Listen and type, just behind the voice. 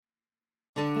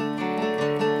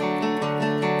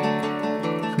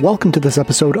Welcome to this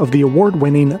episode of the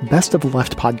award-winning Best of the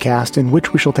Left podcast, in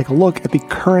which we shall take a look at the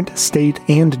current state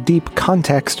and deep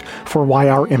context for why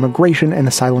our immigration and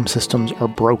asylum systems are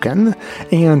broken,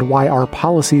 and why our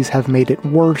policies have made it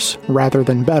worse rather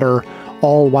than better,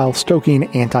 all while stoking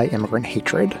anti-immigrant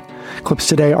hatred. Clips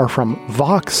today are from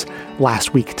Vox,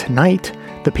 Last Week Tonight,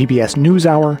 the PBS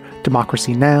NewsHour,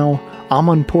 Democracy Now!,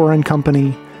 Amanpour and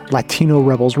Company, Latino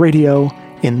Rebels Radio,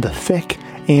 In the Thick,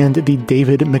 and the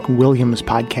David McWilliams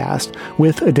podcast,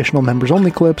 with additional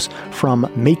members-only clips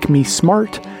from Make Me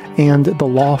Smart and the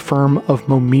law firm of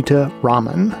Momita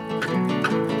Rahman.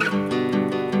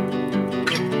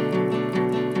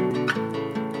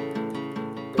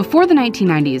 Before the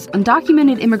 1990s,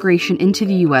 undocumented immigration into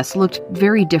the U.S. looked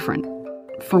very different.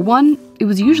 For one, it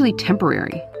was usually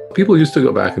temporary. People used to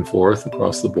go back and forth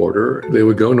across the border. They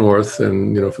would go north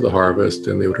and, for the harvest,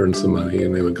 and they would earn some money,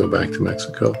 and they would go back to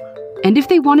Mexico. And if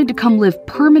they wanted to come live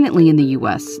permanently in the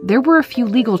U.S., there were a few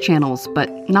legal channels,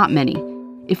 but not many.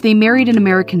 If they married an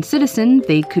American citizen,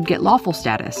 they could get lawful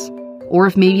status. Or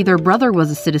if maybe their brother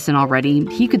was a citizen already,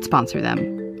 he could sponsor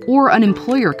them. Or an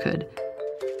employer could.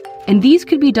 And these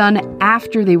could be done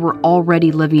after they were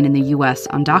already living in the U.S.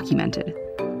 undocumented.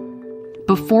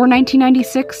 Before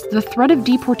 1996, the threat of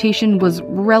deportation was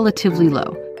relatively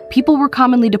low. People were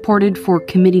commonly deported for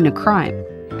committing a crime.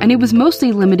 And it was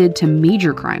mostly limited to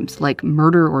major crimes like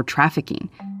murder or trafficking.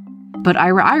 But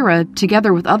IRA,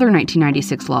 together with other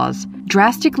 1996 laws,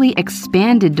 drastically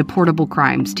expanded deportable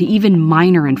crimes to even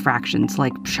minor infractions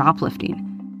like shoplifting.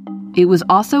 It was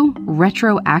also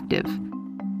retroactive.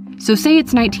 So say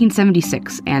it's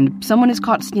 1976 and someone is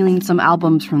caught stealing some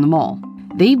albums from the mall.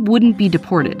 They wouldn't be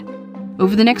deported.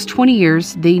 Over the next 20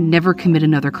 years, they never commit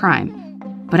another crime.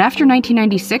 But after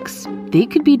 1996, they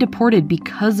could be deported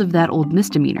because of that old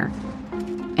misdemeanor.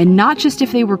 And not just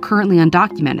if they were currently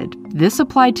undocumented. This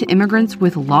applied to immigrants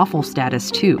with lawful status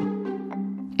too.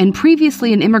 And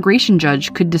previously, an immigration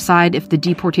judge could decide if the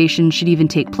deportation should even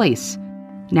take place.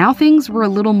 Now things were a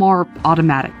little more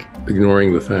automatic.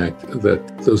 Ignoring the fact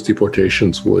that those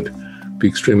deportations would be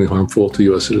extremely harmful to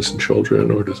U.S. citizen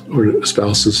children or to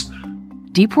spouses.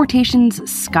 Deportations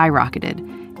skyrocketed.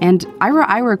 And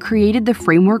IRA created the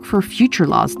framework for future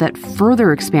laws that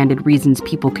further expanded reasons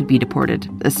people could be deported,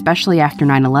 especially after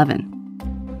 9/11.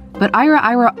 But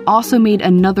IRA also made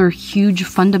another huge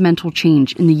fundamental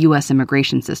change in the U.S.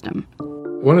 immigration system.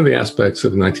 One of the aspects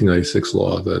of the 1996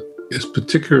 law that is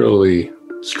particularly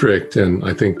strict and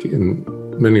I think in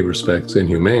many respects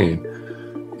inhumane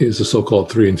is the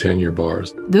so-called 3 and 10-year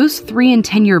bars. Those 3 and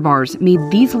 10-year bars made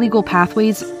these legal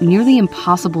pathways nearly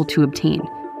impossible to obtain.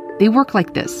 They work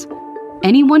like this.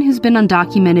 Anyone who's been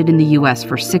undocumented in the U.S.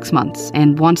 for 6 months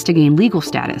and wants to gain legal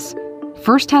status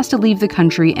first has to leave the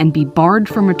country and be barred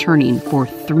from returning for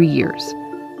 3 years.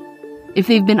 If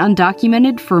they've been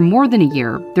undocumented for more than a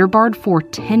year, they're barred for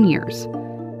 10 years.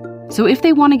 So if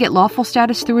they want to get lawful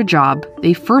status through a job,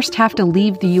 they first have to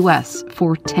leave the U.S.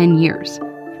 for 10 years.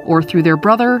 Or through their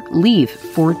brother, leave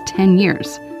for 10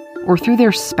 years. Or through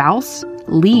their spouse,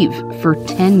 leave for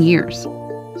 10 years.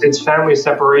 It's family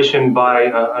separation by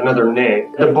another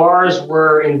name. The bars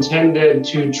were intended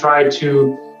to try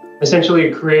to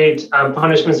essentially create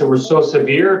punishments that were so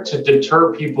severe to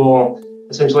deter people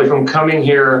essentially from coming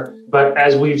here. But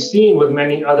as we've seen with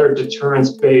many other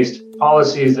deterrence-based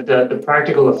policies, the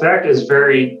practical effect is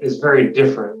very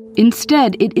different.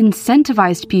 Instead, it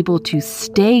incentivized people to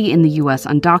stay in the U.S.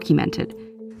 undocumented.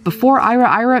 Before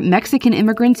IRA, Mexican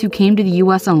immigrants who came to the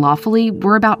U.S. unlawfully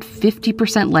were about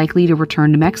 50% likely to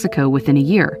return to Mexico within a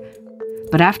year.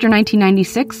 But after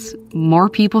 1996, more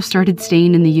people started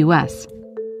staying in the U.S.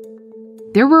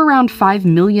 There were around 5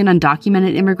 million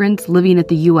undocumented immigrants living at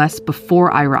the U.S.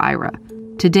 before IRA.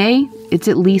 Today, it's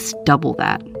at least double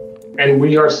that. And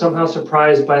we are somehow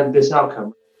surprised by this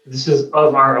outcome. This is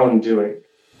of our own doing.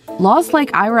 Laws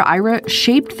like IRA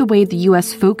shaped the way the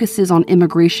U.S. focuses on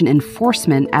immigration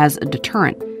enforcement as a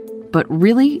deterrent. But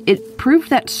really, it proved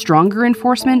that stronger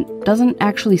enforcement doesn't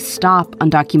actually stop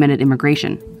undocumented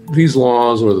immigration. These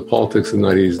laws or the politics of the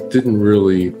 90s didn't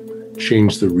really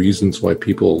change the reasons why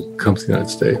people come to the United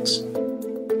States.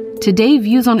 Today,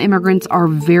 views on immigrants are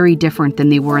very different than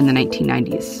they were in the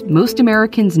 1990s. Most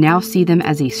Americans now see them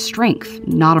as a strength,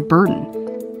 not a burden.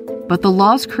 But the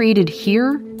laws created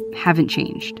here haven't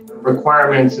changed.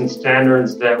 Requirements and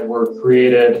standards that were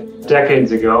created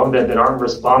decades ago that aren't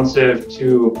responsive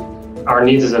to our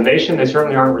needs as a nation, they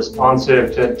certainly aren't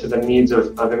responsive to the needs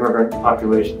of immigrant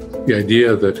populations. The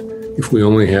idea that if we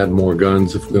only had more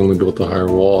guns, if we only built a higher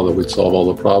wall, that we'd solve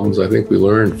all the problems, I think we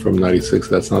learned from 96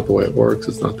 that's not the way it works.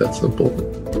 It's not that simple.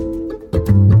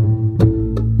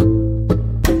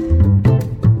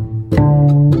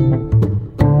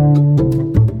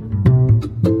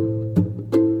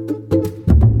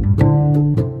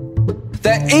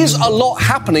 a lot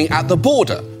happening at the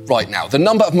border right now. The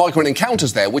number of migrant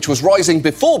encounters there, which was rising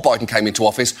before Biden came into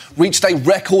office, reached a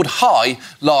record high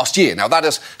last year. Now, that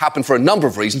has happened for a number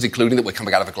of reasons, including that we're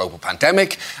coming out of a global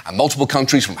pandemic, and multiple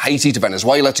countries from Haiti to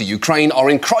Venezuela to Ukraine are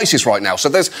in crisis right now. So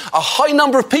there's a high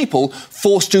number of people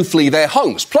forced to flee their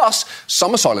homes. Plus,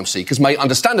 some asylum seekers may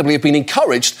understandably have been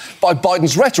encouraged by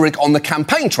Biden's rhetoric on the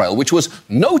campaign trail, which was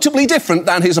notably different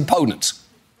than his opponents.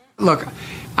 Look,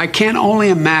 I can only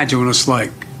imagine what it's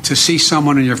like to see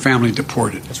someone in your family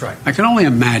deported. That's right. I can only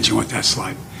imagine what that's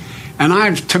like.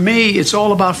 And to me, it's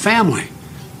all about family.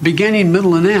 Beginning,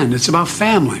 middle, and end. It's about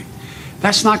family.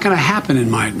 That's not going to happen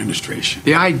in my administration.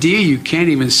 The idea you can't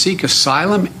even seek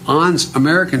asylum on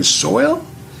American soil?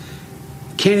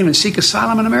 Can't even seek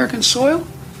asylum on American soil?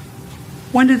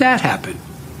 When did that happen?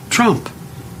 Trump.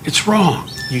 It's wrong.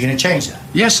 You're going to change that?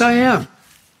 Yes, I am.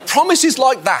 Promises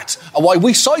like that are why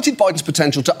we cited Biden's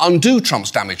potential to undo Trump's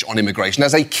damage on immigration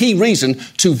as a key reason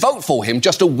to vote for him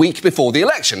just a week before the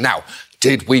election. Now,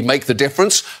 did we make the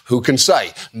difference? Who can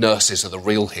say? Nurses are the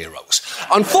real heroes.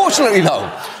 Unfortunately, though,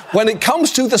 when it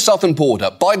comes to the southern border,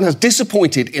 Biden has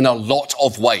disappointed in a lot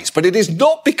of ways. But it is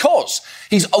not because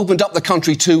he's opened up the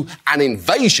country to an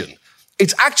invasion.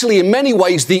 It's actually in many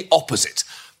ways the opposite.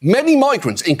 Many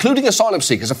migrants, including asylum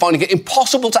seekers, are finding it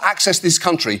impossible to access this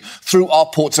country through our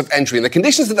ports of entry, and the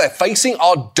conditions that they're facing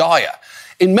are dire.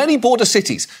 In many border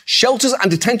cities, shelters and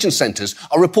detention centres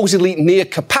are reportedly near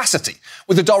capacity,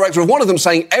 with the director of one of them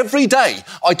saying, "Every day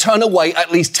I turn away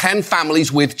at least 10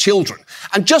 families with children."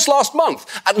 And just last month,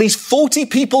 at least 40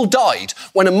 people died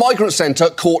when a migrant centre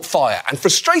caught fire. And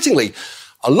frustratingly,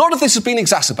 a lot of this has been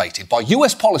exacerbated by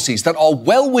US policies that are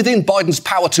well within Biden's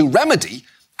power to remedy,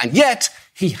 and yet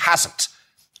he hasn't.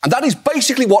 And that is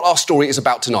basically what our story is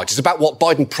about tonight. It's about what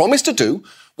Biden promised to do,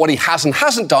 what he has and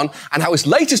hasn't done, and how his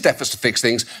latest efforts to fix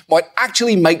things might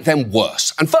actually make them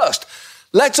worse. And first,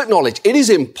 let's acknowledge it is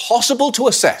impossible to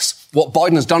assess what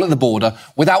Biden has done at the border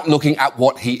without looking at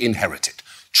what he inherited.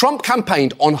 Trump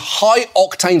campaigned on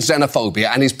high-octane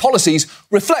xenophobia, and his policies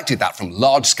reflected that, from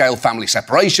large-scale family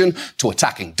separation to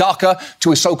attacking DACA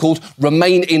to his so-called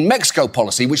Remain in Mexico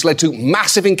policy, which led to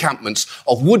massive encampments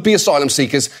of would-be asylum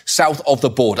seekers south of the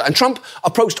border. And Trump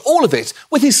approached all of it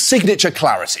with his signature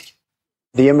clarity.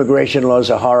 The immigration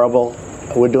laws are horrible.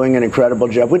 We're doing an incredible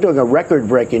job. We're doing a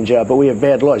record-breaking job, but we have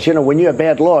bad laws. You know, when you have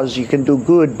bad laws, you can do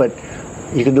good, but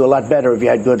you can do a lot better if you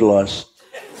had good laws.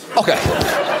 Okay.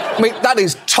 I mean, that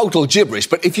is total gibberish,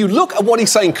 but if you look at what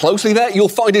he's saying closely there, you'll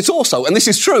find it's also, and this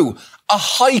is true, a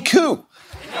haiku.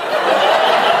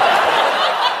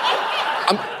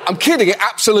 I'm kidding, it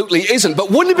absolutely isn't,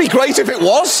 but wouldn't it be great if it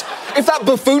was? If that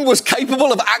buffoon was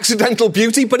capable of accidental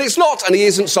beauty, but it's not, and he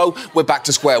isn't, so we're back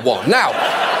to square one. Now,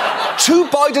 to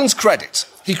Biden's credit,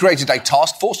 he created a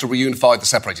task force to reunify the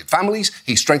separated families,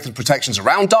 he strengthened protections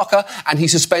around DACA, and he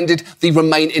suspended the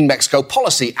Remain in Mexico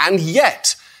policy, and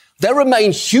yet there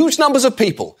remain huge numbers of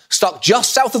people stuck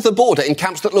just south of the border in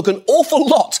camps that look an awful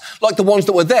lot like the ones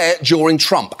that were there during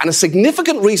Trump. And a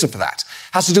significant reason for that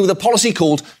has to do with a policy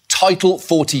called Title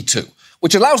 42,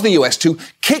 which allows the US to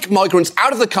kick migrants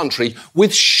out of the country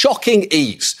with shocking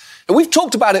ease. Now, we've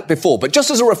talked about it before, but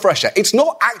just as a refresher, it's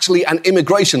not actually an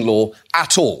immigration law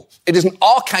at all. It is an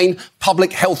arcane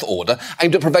public health order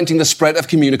aimed at preventing the spread of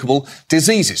communicable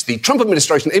diseases. The Trump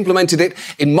administration implemented it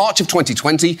in March of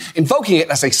 2020, invoking it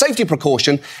as a safety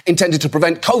precaution intended to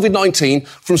prevent COVID-19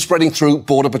 from spreading through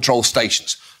Border Patrol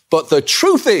stations. But the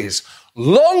truth is,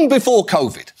 long before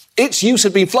COVID, its use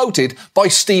had been floated by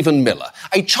Stephen Miller,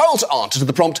 a child's answer to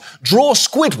the prompt, draw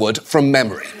Squidward from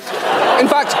memory. In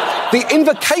fact, the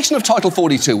invocation of Title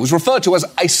 42 was referred to as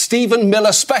a Stephen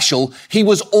Miller special. He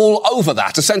was all over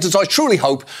that, a sentence I truly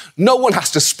hope no one has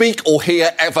to speak or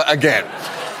hear ever again.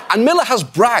 And Miller has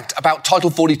bragged about Title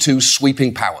 42's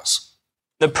sweeping powers.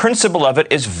 The principle of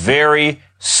it is very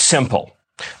simple,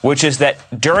 which is that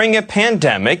during a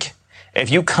pandemic, if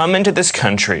you come into this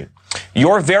country,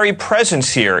 your very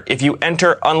presence here, if you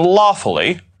enter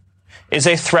unlawfully, is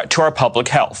a threat to our public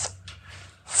health.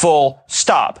 Full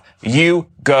stop. You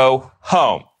go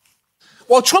home.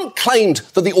 While Trump claimed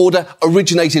that the order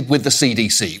originated with the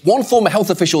CDC, one former health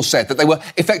official said that they were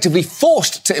effectively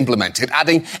forced to implement it,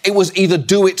 adding it was either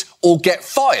do it or get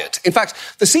fired. In fact,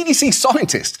 the CDC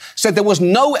scientist said there was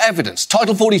no evidence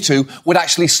Title 42 would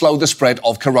actually slow the spread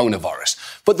of coronavirus.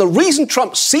 But the reason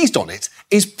Trump seized on it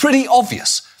is pretty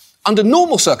obvious. Under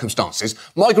normal circumstances,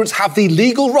 migrants have the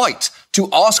legal right to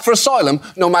ask for asylum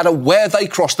no matter where they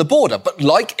cross the border. But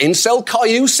like Incel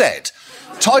Caillou said,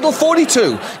 Title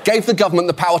 42 gave the government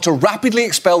the power to rapidly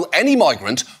expel any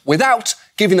migrant without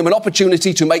giving them an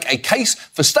opportunity to make a case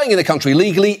for staying in the country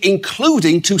legally,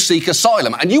 including to seek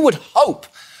asylum. And you would hope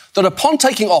that upon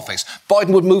taking office,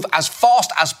 Biden would move as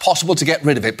fast as possible to get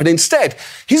rid of it. But instead,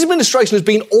 his administration has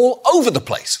been all over the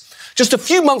place. Just a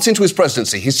few months into his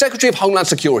presidency, his Secretary of Homeland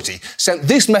Security sent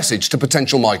this message to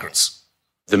potential migrants.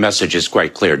 The message is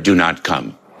quite clear. Do not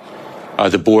come.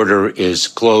 The border is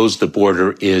closed. The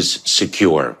border is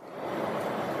secure.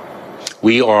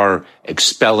 We are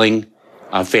expelling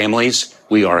families.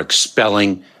 We are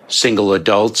expelling single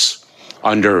adults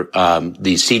under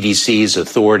the CDC's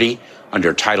authority,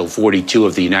 under Title 42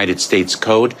 of the United States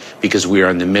Code, because we are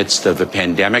in the midst of a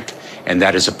pandemic, and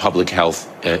that is a public health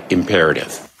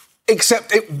imperative.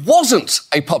 Except it wasn't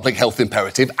a public health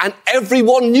imperative, and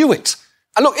everyone knew it.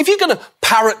 And look, if you're going to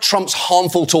parrot Trump's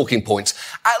harmful talking points,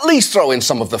 at least throw in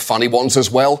some of the funny ones as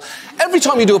well. Every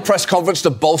time you do a press conference to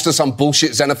bolster some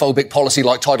bullshit xenophobic policy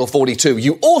like Title 42,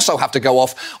 you also have to go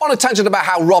off on a tangent about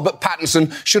how Robert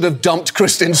Pattinson should have dumped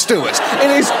Kristen Stewart.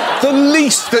 It is the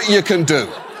least that you can do.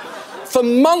 For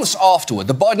months afterward,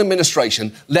 the Biden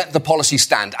administration let the policy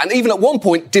stand and even at one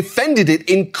point defended it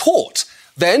in court.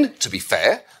 Then, to be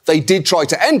fair, they did try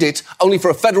to end it, only for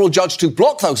a federal judge to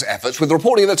block those efforts, with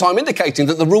reporting at the time indicating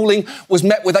that the ruling was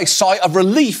met with a sigh of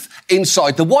relief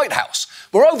inside the White House.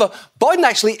 Moreover, Biden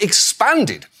actually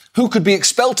expanded who could be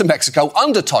expelled to Mexico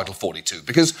under Title 42,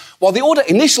 because while the order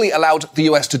initially allowed the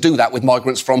US to do that with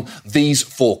migrants from these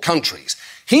 4 countries,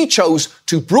 he chose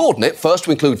to broaden it, first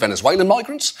to include Venezuelan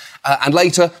migrants, and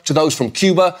later to those from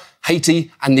Cuba,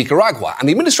 Haiti, and Nicaragua. And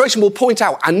the administration will point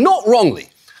out, and not wrongly,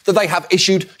 that they have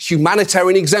issued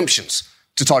humanitarian exemptions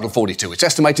to Title 42. It's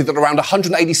estimated that around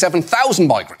 187,000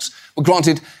 migrants were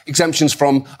granted exemptions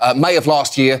from May of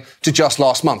last year to just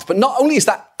last month. But not only is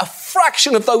that a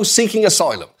fraction of those seeking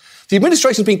asylum, the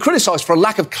administration has been criticised for a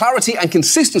lack of clarity and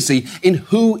consistency in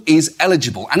who is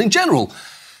eligible. And in general,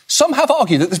 some have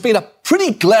argued that there's been a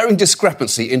pretty glaring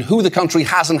discrepancy in who the country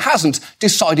has and hasn't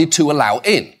decided to allow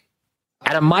in.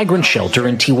 At a migrant shelter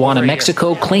in Tijuana,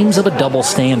 Mexico, claims of a double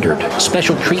standard.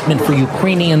 Special treatment for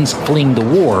Ukrainians fleeing the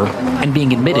war and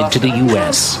being admitted to the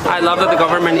U.S. I love that the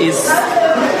government is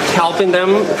helping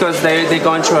them because they're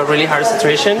going through a really hard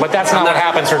situation. But that's not what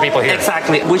happens for people here.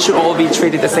 Exactly. We should all be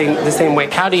treated the same way.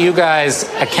 How do you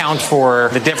guys account for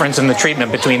the difference in the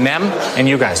treatment between them and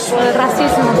you guys?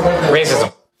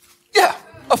 Racism. Yeah,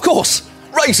 of course.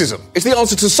 Racism is the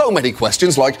answer to so many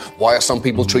questions like, why are some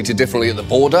people treated differently at the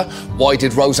border? Why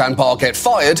did Roseanne Barr get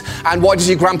fired? And why does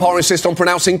your grandpa insist on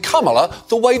pronouncing Kamala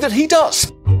the way that he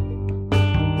does?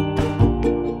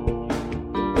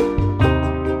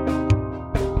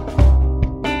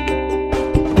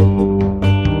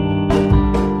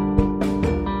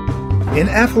 In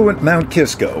affluent Mount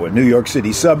Kisco, a New York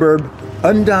City suburb,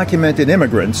 undocumented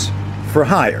immigrants for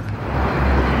hire.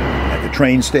 At the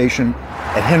train station,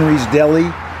 at Henry's Deli,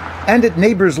 and at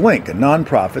Neighbors Link, a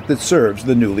nonprofit that serves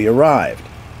the newly arrived.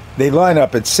 They line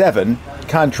up at 7.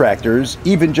 Contractors,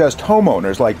 even just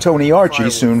homeowners like Tony Archie,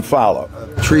 soon follow.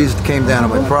 Trees came down on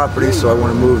my property, so I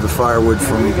want to move the firewood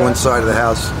from one side of the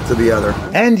house to the other.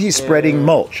 And he's spreading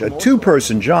mulch, a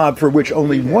 2-person job for which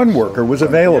only 1 worker was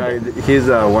available. He's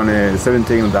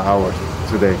 17 hours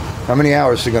today. How many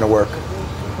hours is he going to work?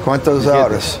 ¿Cuántos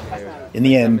horas? In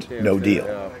the end, no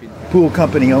deal. Pool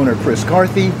company owner Chris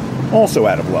Carthy, also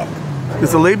out of luck.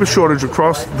 There's a labor shortage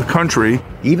across the country.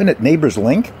 Even at Neighbors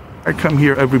Link? I come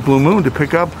here every blue moon to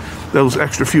pick up those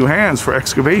extra few hands for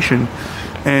excavation,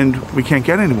 and we can't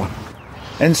get anyone.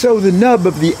 And so the nub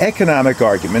of the economic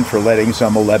argument for letting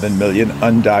some 11 million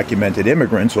undocumented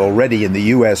immigrants already in the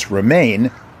U.S.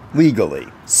 remain legally.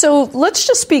 So let's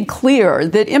just be clear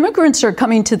that immigrants are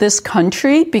coming to this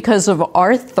country because of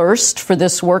our thirst for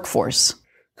this workforce.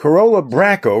 Carola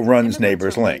Bracco runs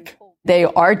Neighbors Link. They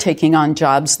are taking on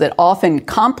jobs that often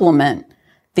complement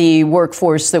the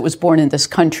workforce that was born in this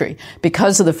country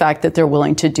because of the fact that they're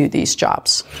willing to do these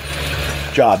jobs.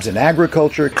 Jobs in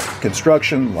agriculture,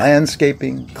 construction,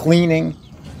 landscaping, cleaning.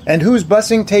 And who's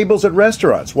bussing tables at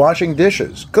restaurants, washing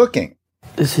dishes, cooking?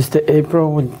 This is the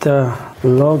apron with the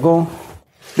logo.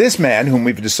 This man, whom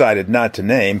we've decided not to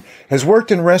name, has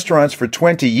worked in restaurants for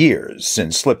 20 years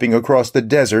since slipping across the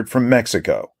desert from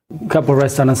Mexico. A couple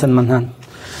restaurants in Manhattan.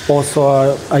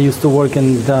 Also, I used to work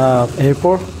in the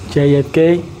airport,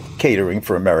 JFK. Catering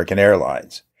for American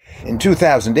Airlines. In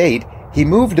 2008, he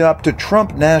moved up to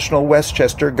Trump National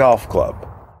Westchester Golf Club.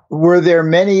 Were there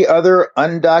many other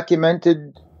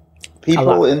undocumented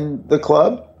people in the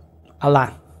club? A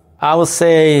lot. I would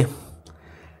say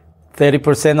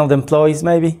 30% of the employees,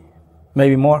 maybe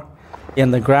more.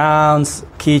 In the grounds,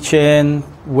 kitchen,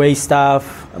 wait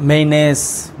staff,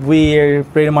 maintenance. We're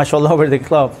pretty much all over the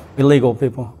club, illegal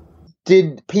people.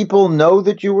 Did people know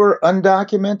that you were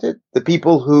undocumented? The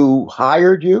people who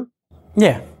hired you?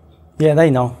 Yeah,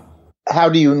 they know. How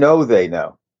do you know they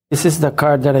know? This is the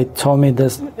card that I told me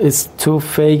this is too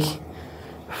fake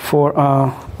for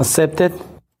accepted.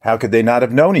 How could they not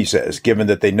have known, he says, given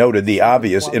that they noted the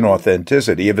obvious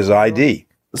inauthenticity of his ID?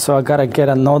 So I gotta get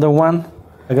another one.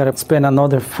 I gotta spend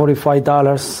another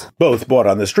 $45. Both bought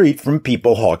on the street from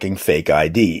people hawking fake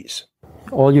IDs.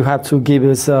 All you have to give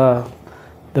is the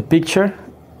picture,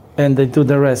 and they do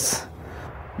the rest.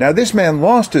 Now, this man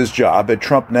lost his job at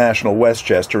Trump National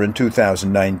Westchester in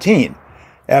 2019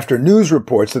 after news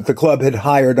reports that the club had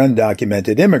hired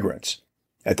undocumented immigrants.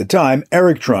 At the time,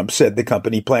 Eric Trump said the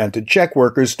company planned to check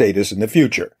workers' status in the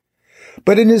future.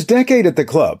 But in his decade at the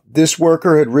club, this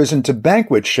worker had risen to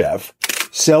banquet chef,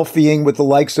 selfieing with the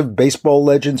likes of baseball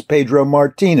legends Pedro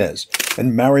Martinez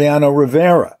and Mariano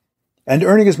Rivera, and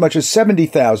earning as much as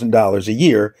 $70,000 a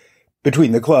year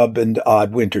between the club and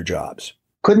odd winter jobs.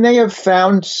 Couldn't they have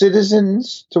found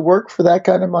citizens to work for that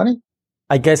kind of money?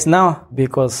 I guess now,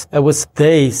 because it was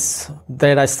days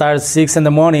that I started 6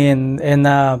 a.m. and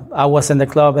I was in the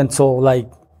club until like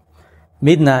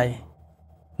midnight,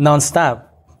 nonstop.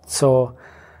 So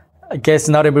I guess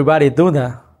not everybody do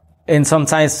that. And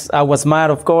sometimes I was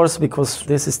mad, of course, because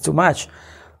this is too much.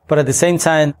 But at the same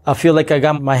time, I feel like I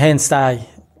got my hands tied.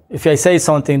 If I say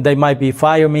something, they might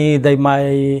fire me. They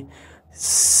might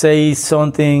say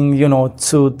something,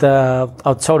 to the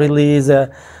authorities,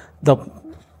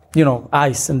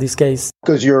 ICE in this case.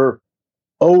 Because you're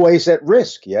always at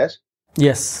risk, yes?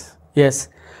 Yes.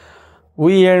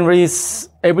 We are in risk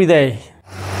every day.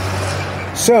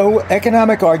 So,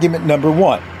 economic argument number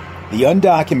one. The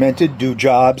undocumented do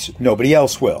jobs nobody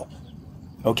else will.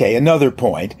 Okay, another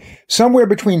point. Somewhere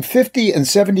between 50 and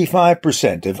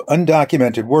 75% of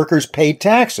undocumented workers pay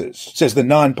taxes, says the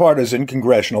nonpartisan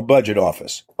Congressional Budget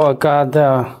Office. Oh, God,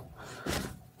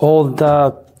 all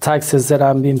the taxes that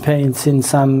I've been paying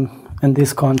since I'm in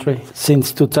this country,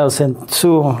 since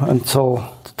 2002 until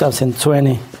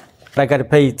 2020. I got to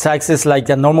pay taxes like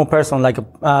a normal person, like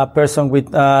a person with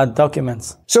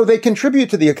documents. So they contribute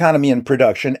to the economy in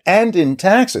production and in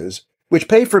taxes, which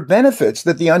pay for benefits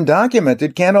that the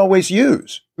undocumented can't always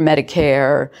use.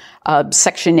 Medicare,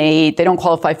 Section 8, they don't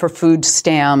qualify for food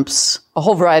stamps, a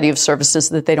whole variety of services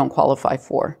that they don't qualify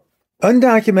for.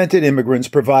 Undocumented immigrants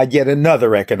provide yet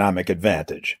another economic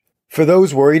advantage for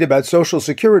those worried about Social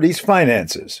Security's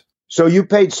finances. So you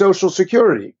paid Social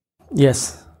Security?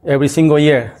 Yes, every single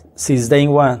year since day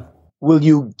one. Will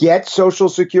you get Social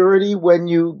Security when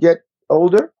you get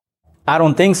older? I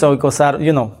don't think so because,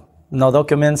 no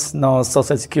documents, no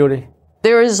Social Security.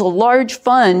 There is a large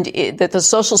fund that the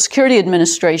Social Security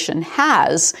Administration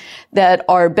has that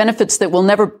are benefits that will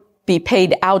never be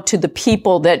paid out to the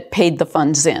people that paid the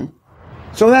funds in.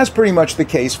 So that's pretty much the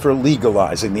case for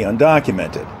legalizing the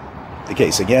undocumented. The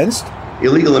case against?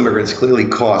 Illegal immigrants clearly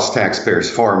cost taxpayers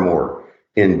far more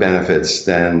in benefits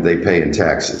than they pay in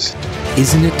taxes.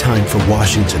 Isn't it time for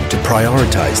Washington to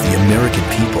prioritize the American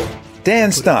people?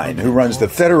 Dan Stein, who runs the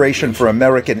Federation for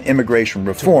American Immigration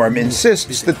Reform,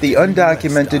 insists that the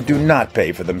undocumented do not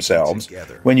pay for themselves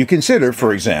when you consider,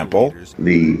 for example,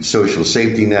 the social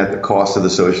safety net, the cost of the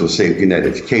social safety net,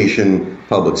 education,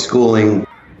 public schooling.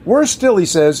 Worse still, he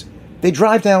says, they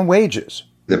drive down wages.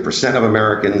 The percent of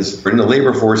Americans in the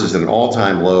labor force is at an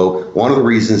all-time low. One of the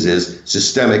reasons is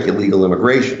systemic illegal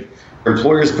immigration.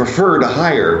 Employers prefer to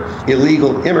hire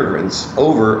illegal immigrants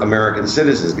over American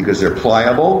citizens because they're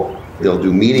pliable. They'll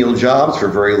do menial jobs for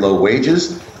very low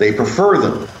wages. They prefer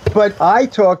them. But I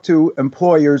talk to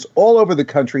employers all over the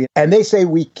country, and they say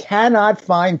we cannot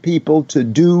find people to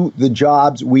do the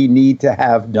jobs we need to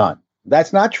have done.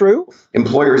 That's not true.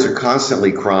 Employers are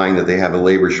constantly crying that they have a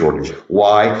labor shortage.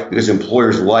 Why? Because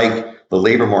employers like the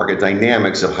labor market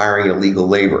dynamics of hiring illegal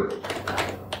labor.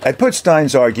 I'd put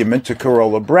Stein's argument to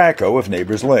Carola Bracco of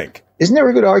Neighbors Link. Isn't there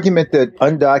a good argument that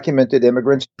undocumented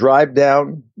immigrants drive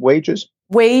down wages?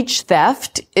 Wage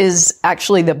theft is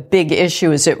actually the big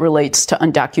issue as it relates to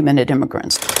undocumented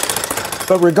immigrants.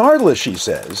 But regardless, she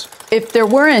says, if there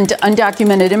weren't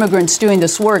undocumented immigrants doing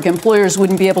this work, employers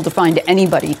wouldn't be able to find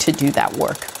anybody to do that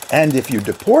work. And if you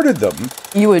deported them,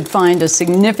 you would find a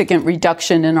significant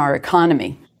reduction in our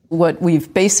economy. What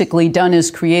we've basically done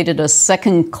is created a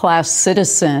second-class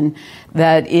citizen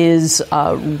that is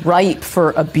ripe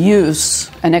for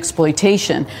abuse and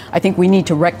exploitation. I think we need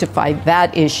to rectify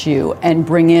that issue and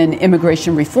bring in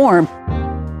immigration reform.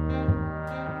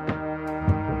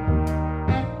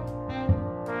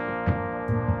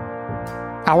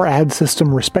 Our ad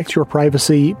system respects your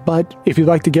privacy, but if you'd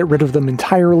like to get rid of them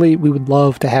entirely, we would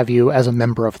love to have you as a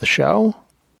member of the show.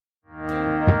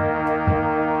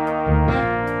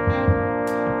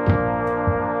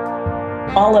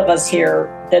 All of us here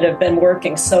that have been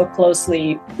working so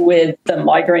closely with the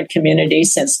migrant community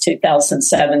since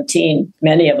 2017,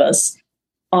 many of us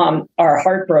are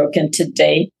heartbroken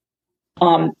today.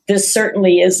 This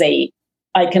certainly is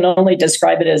I can only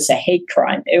describe it as a hate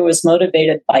crime. It was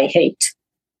motivated by hate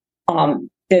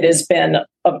that has been,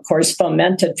 of course,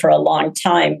 fomented for a long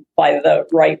time by the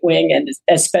right wing, and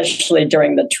especially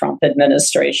during the Trump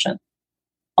administration.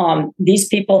 These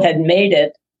people had made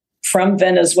it from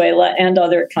Venezuela and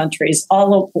other countries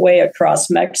all the way across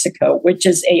Mexico, which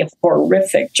is a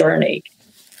horrific journey,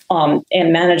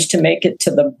 and managed to make it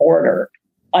to the border.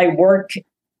 I work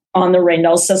on the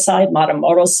Reynosa side,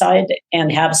 Matamoros side,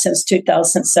 and have since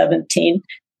 2017.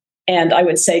 And I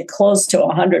would say close to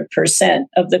 100%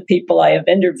 of the people I have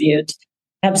interviewed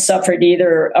have suffered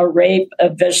either a rape, a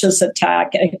vicious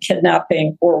attack, a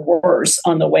kidnapping, or worse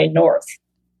on the way north.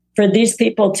 For these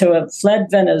people to have fled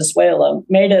Venezuela,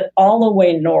 made it all the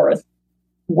way north,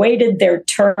 waited their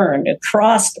turn,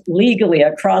 crossed legally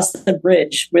across the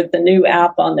bridge with the new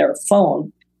app on their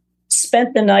phone,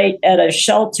 spent the night at a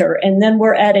shelter, and then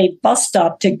were at a bus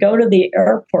stop to go to the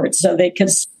airport so they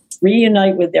could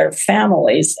reunite with their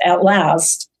families at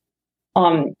last,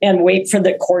 and wait for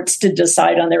the courts to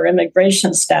decide on their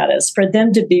immigration status. For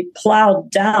them to be plowed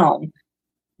down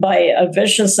by a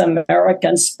vicious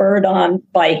American spurred on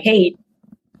by hate,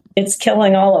 it's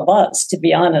killing all of us, to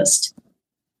be honest.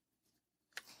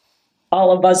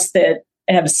 All of us that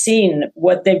have seen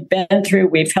what they've been through.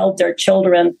 We've held their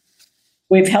children.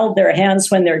 We've held their hands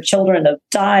when their children have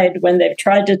died, when they've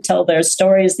tried to tell their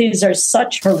stories. These are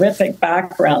such horrific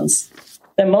backgrounds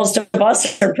that most of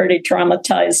us are pretty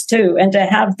traumatized too. And to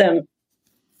have them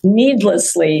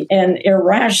needlessly and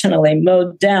irrationally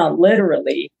mowed down,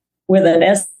 literally, with an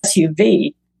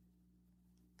SUV,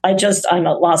 I'm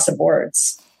at loss of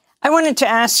words. I wanted to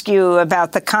ask you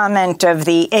about the comment of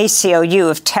the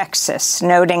ACLU of Texas,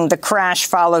 noting the crash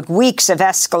followed weeks of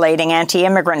escalating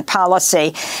anti-immigrant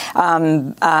policy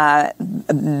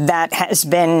that has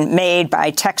been made by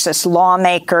Texas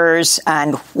lawmakers.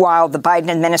 And while the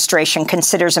Biden administration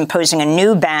considers imposing a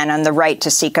new ban on the right to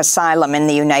seek asylum in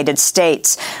the United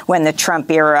States when the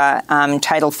Trump-era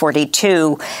Title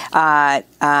 42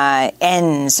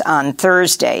 ends on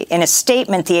Thursday. In a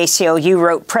statement, the ACLU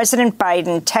wrote, President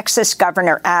Biden, Texas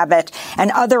Governor Abbott,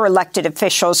 and other elected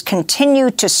officials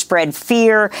continue to spread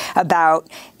fear about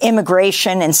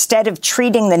immigration instead of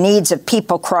treating the needs of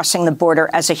people crossing the border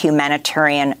as a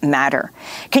humanitarian matter.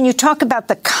 Can you talk about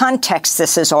the context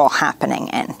this is all happening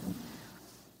in?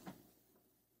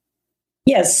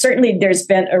 Yes, certainly there's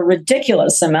been a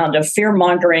ridiculous amount of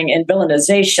fear-mongering and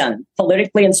villainization,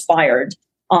 politically inspired,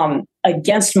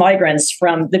 against migrants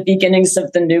from the beginnings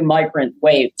of the new migrant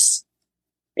waves.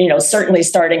 Certainly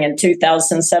starting in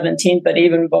 2017, but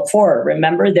even before.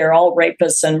 Remember, they're all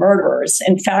rapists and murderers.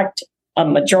 In fact, a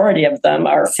majority of them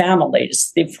are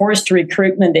families. The forced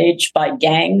recruitment age by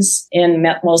gangs in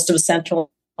most of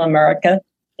Central America.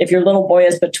 If your little boy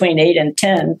is between 8 and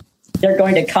 10, they're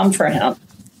going to come for him.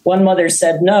 One mother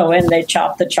said no, and they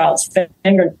chopped the child's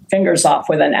fingers off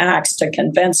with an axe to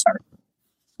convince her.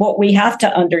 What we have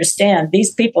to understand,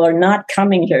 these people are not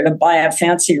coming here to buy a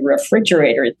fancy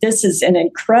refrigerator. This is an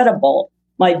incredible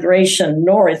migration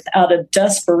north out of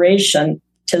desperation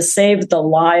to save the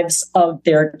lives of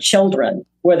their children,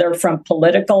 whether from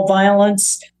political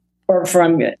violence or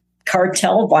from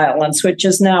cartel violence, which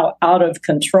is now out of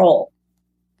control.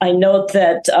 I note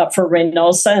that for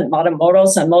Reynosa and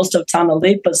Matamoros and most of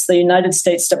Tamaulipas, the United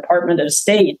States Department of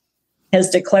State has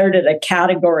declared it a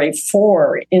Category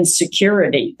 4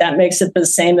 insecurity. That makes it the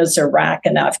same as Iraq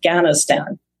and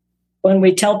Afghanistan. When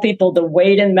we tell people to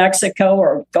wait in Mexico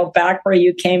or go back where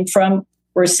you came from,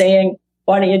 we're saying,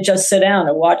 why don't you just sit down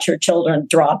and watch your children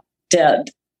drop dead?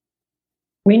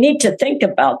 We need to think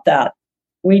about that.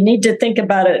 We need to think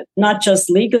about it not just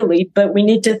legally, but we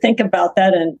need to think about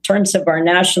that in terms of our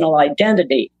national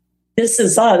identity. This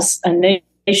is us, a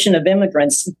nation of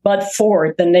immigrants, but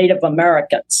for the Native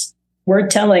Americans. We're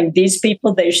telling these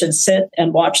people they should sit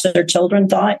and watch their children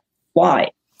die.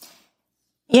 Why?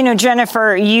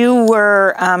 Jennifer, you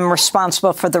were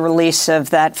responsible for the release of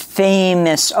that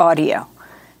famous audio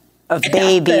of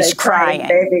babies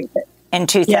crying in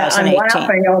 2018. Yeah, I'm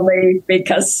laughing only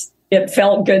because it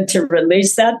felt good to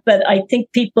release that. But I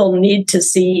think people need to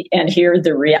see and hear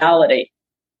the reality.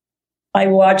 I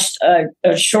watched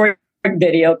a short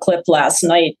video clip last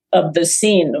night of the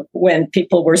scene when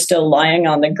people were still lying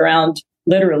on the ground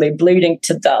literally bleeding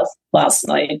to death last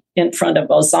night in front of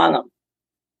Ozanam.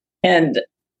 And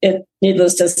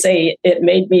needless to say, it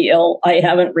made me ill. I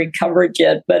haven't recovered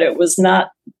yet, but it was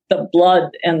not the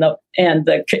blood and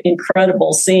the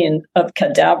incredible scene of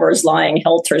cadavers lying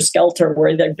helter-skelter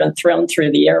where they've been thrown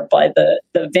through the air by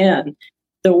the van.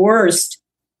 The worst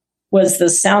was the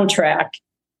soundtrack,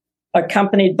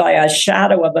 accompanied by a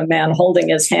shadow of a man holding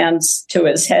his hands to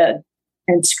his head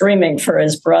and screaming for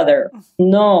his brother.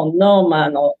 No, no,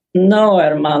 mano. No,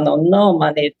 hermano. No,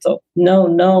 manito. No,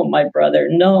 no, my brother.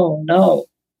 No, no.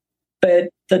 But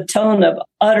the tone of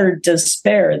utter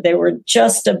despair. They were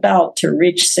just about to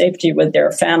reach safety with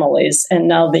their families, and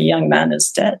now the young man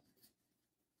is dead.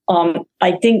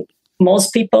 I think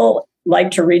most people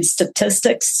like to read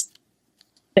statistics.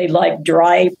 They like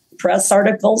dry press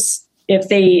articles.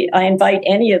 I invite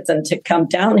any of them to come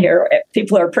down here.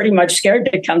 People are pretty much scared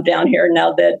to come down here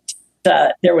now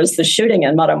that there was the shooting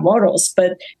in Matamoros,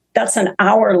 but that's an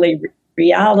hourly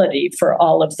reality for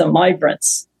all of the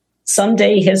migrants.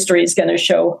 Someday history is going to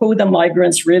show who the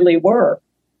migrants really were,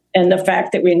 and the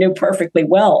fact that we knew perfectly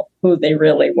well who they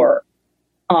really were.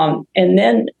 And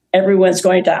then everyone's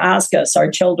going to ask us,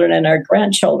 our children and our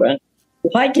grandchildren,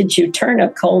 why did you turn a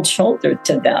cold shoulder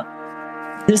to them?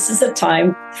 This is a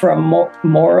time for a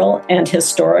moral and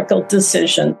historical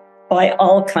decision by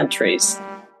all countries.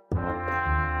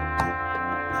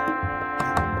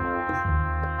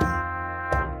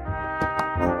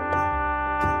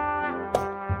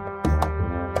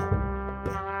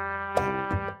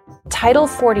 Title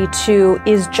 42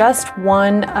 is just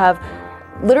one of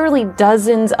literally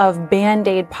dozens of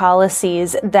Band-Aid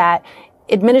policies that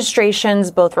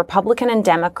administrations, both Republican and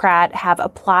Democrat, have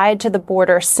applied to the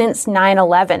border since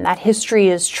 9/11. That history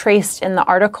is traced in the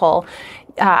article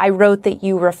I wrote that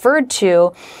you referred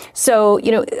to. So,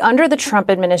 under the Trump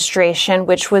administration,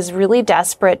 which was really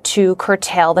desperate to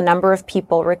curtail the number of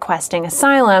people requesting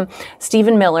asylum,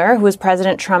 Stephen Miller, who was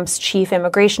President Trump's chief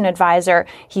immigration advisor,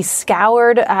 he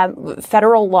scoured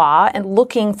federal law and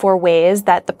looking for ways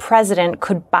that the president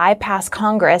could bypass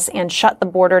Congress and shut the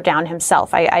border down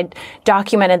himself. I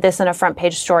documented this in a front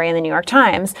page story in the New York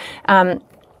Times.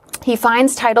 He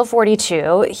finds Title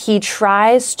 42. He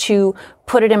tries to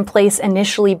put it in place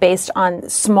initially based on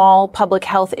small public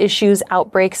health issues,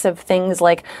 outbreaks of things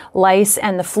like lice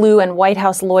and the flu, and White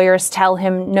House lawyers tell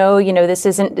him, no, this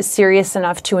isn't serious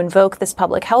enough to invoke this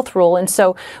public health rule. And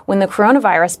so when the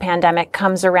coronavirus pandemic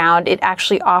comes around, it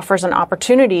actually offers an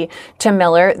opportunity to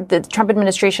Miller. The Trump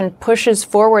administration pushes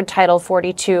forward Title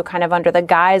 42 kind of under the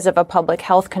guise of a public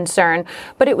health concern,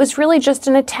 but it was really just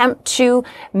an attempt to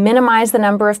minimize the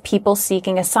number of people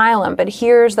seeking asylum. But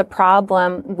here's the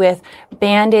problem with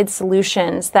Band-Aid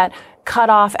solutions that cut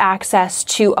off access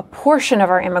to a portion of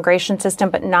our immigration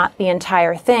system, but not the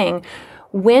entire thing.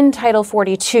 When Title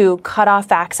 42 cut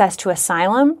off access to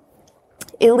asylum,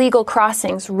 illegal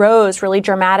crossings rose really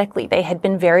dramatically. They had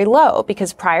been very low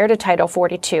because prior to Title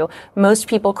 42, most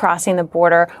people crossing the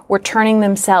border were turning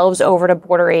themselves over to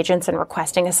border agents and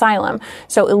requesting asylum.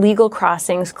 So illegal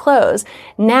crossings close.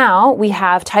 Now we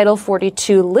have Title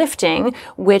 42 lifting,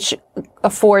 which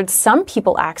affords some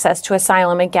people access to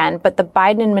asylum again, but the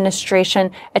Biden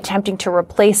administration attempting to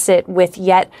replace it with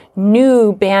yet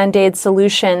new Band-Aid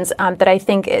solutions that I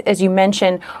think, as you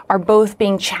mentioned, are both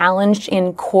being challenged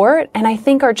in court, and I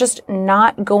think are just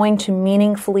not going to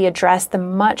meaningfully address the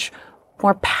much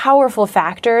more powerful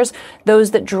factors, those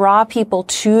that draw people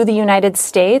to the United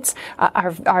States,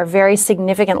 are very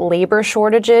significant labor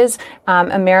shortages,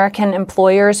 American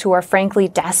employers who are frankly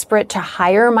desperate to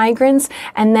hire migrants,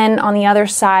 and then on the other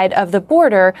side of the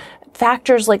border,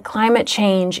 factors like climate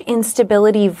change,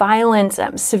 instability, violence,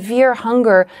 severe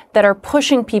hunger that are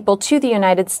pushing people to the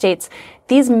United States.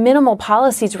 These minimal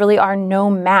policies really are no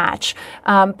match.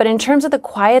 But in terms of the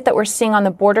quiet that we're seeing on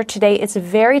the border today, it's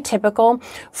very typical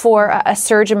for a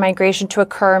surge in migration to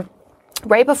occur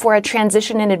right before a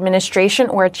transition in administration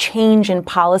or a change in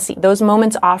policy. Those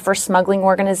moments offer smuggling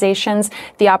organizations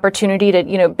the opportunity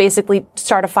to, basically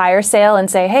start a fire sale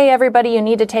and say, hey, everybody, you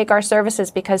need to take our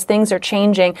services because things are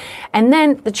changing. And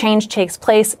then the change takes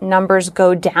place, numbers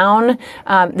go down.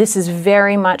 This is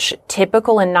very much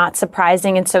typical and not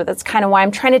surprising. And so that's kind of why I'm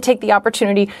trying to take the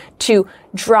opportunity to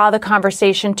draw the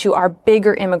conversation to our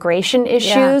bigger immigration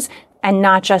issues. and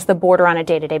not just the border on a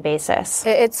day-to-day basis.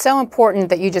 It's so important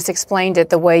that you just explained it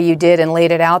the way you did and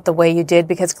laid it out the way you did,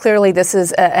 because clearly this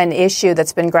is an issue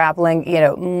that's been grappling,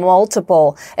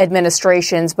 multiple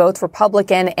administrations, both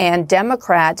Republican and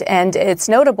Democrat. And it's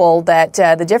notable that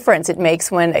the difference it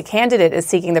makes when a candidate is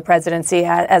seeking the presidency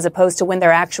as opposed to when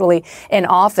they're actually in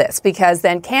office, because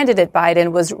then candidate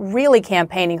Biden was really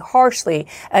campaigning harshly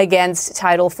against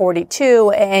Title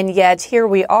 42. And yet here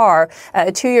we are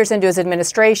 2 years into his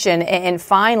administration, and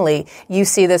finally you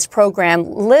see this program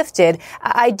lifted.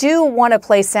 I do want to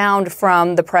play sound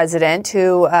from the president,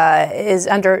 who is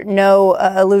under no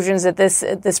illusions that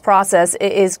this process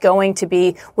is going to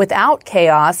be without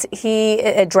chaos. He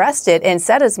addressed it and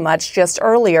said as much just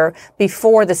earlier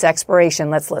before this expiration.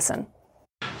 Let's listen.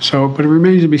 So, but it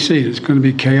remains to be seen. It's going to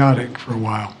be chaotic for a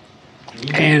while.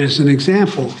 And as an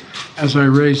example, as I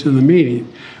raised in the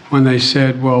meeting, when they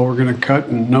said, well, we're going to cut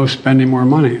and no spending more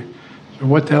money. So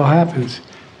what the hell happens?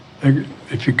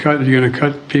 If you cut, you're going to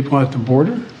cut people at the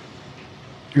border?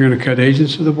 You're going to cut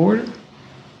agents at the border?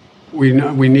 We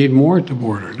need more at the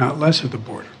border, not less at the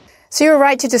border. So you're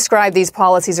right to describe these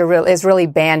policies as really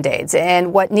Band-Aids.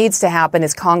 And what needs to happen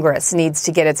is Congress needs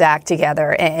to get its act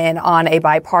together and on a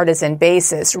bipartisan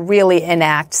basis really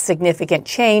enact significant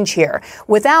change here.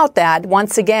 Without that,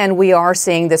 once again, we are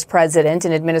seeing this president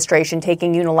and administration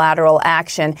taking unilateral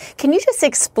action. Can you just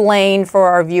explain for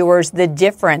our viewers the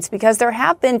difference? Because there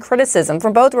have been criticism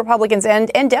from both Republicans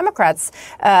and Democrats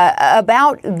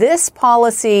about this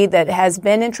policy that has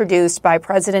been introduced by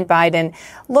President Biden,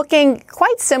 looking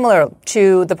quite similar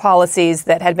to the policies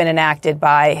that had been enacted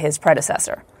by his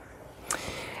predecessor.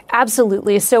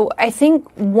 Absolutely. So I think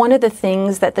one of the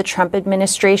things that the Trump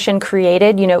administration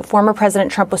created, former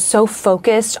President Trump was so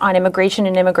focused on immigration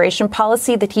and immigration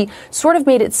policy that he sort of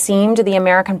made it seem to the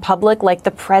American public like the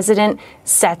president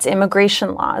sets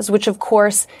immigration laws, which of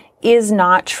course is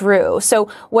not true. So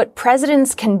what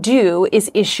presidents can do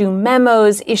is issue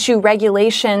memos, issue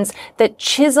regulations that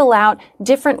chisel out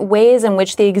different ways in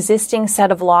which the existing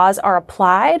set of laws are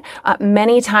applied.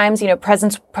 Many times,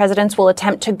 presidents will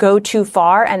attempt to go too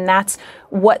far, and that's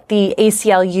what the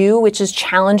ACLU, which is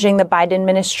challenging the Biden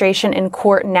administration in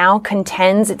court now,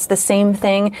 contends. It's the same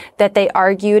thing that they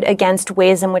argued against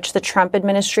ways in which the Trump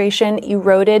administration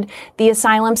eroded the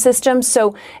asylum system.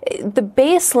 So the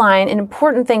baseline, an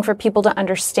important thing for people to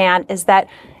understand, is that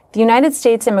the United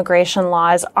States immigration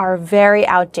laws are very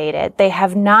outdated. They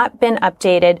have not been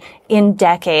updated in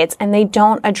decades, and they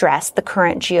don't address the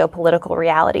current geopolitical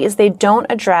realities. They don't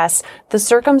address the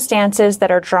circumstances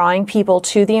that are drawing people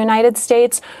to the United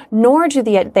States, nor do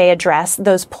they address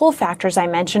those pull factors I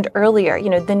mentioned earlier.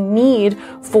 The need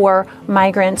for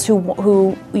migrants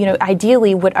who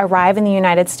ideally would arrive in the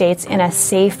United States in a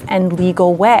safe and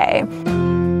legal way.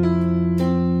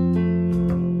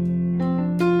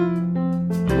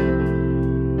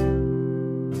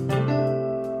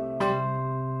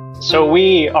 So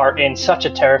we are in such a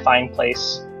terrifying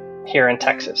place here in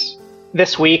Texas.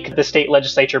 This week, the state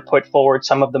legislature put forward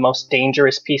some of the most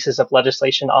dangerous pieces of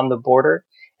legislation on the border.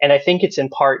 And I think it's in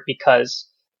part because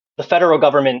the federal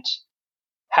government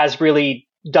has really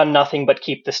done nothing but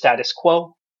keep the status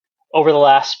quo. Over the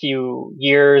last few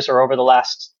years, or over the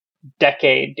last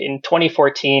decade, in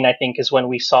 2014, I think, is when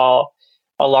we saw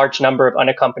a large number of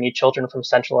unaccompanied children from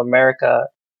Central America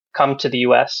come to the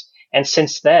U.S. And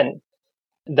since then,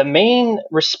 the main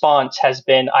response has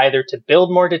been either to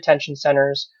build more detention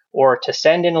centers or to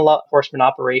send in a law enforcement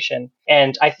operation.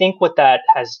 And I think what that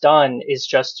has done is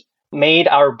just made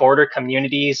our border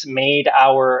communities, made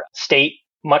our state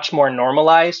much more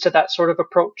normalized to that sort of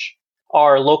approach.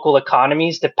 Our local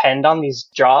economies depend on these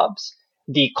jobs.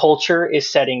 The culture is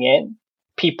setting in.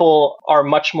 People are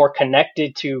much more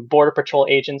connected to Border Patrol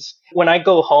agents. When I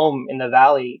go home in the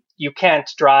Valley, you can't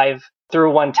drive through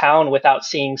one town without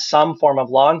seeing some form of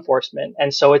law enforcement.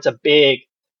 And so it's a big,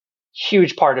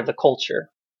 huge part of the culture.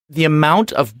 The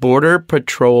amount of Border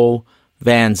Patrol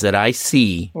vans that I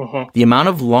see, the amount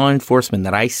of law enforcement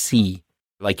that I see,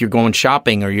 like you're going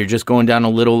shopping or you're just going down a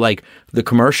little like the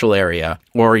commercial area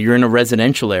or you're in a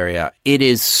residential area, it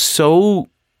is so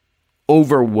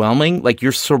overwhelming. Like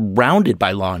you're surrounded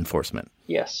by law enforcement.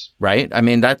 Yes. Right? I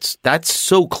mean, that's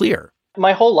so clear.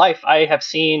 My whole life, I have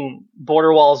seen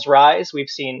border walls rise. We've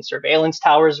seen surveillance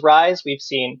towers rise. We've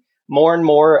seen more and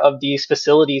more of these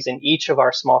facilities in each of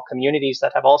our small communities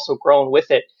that have also grown with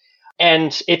it.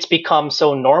 And it's become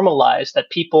so normalized that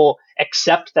people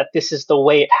accept that this is the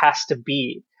way it has to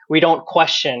be. We don't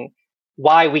question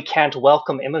why we can't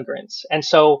welcome immigrants. And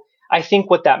so I think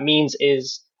what that means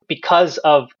is because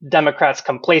of Democrats'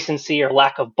 complacency or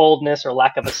lack of boldness or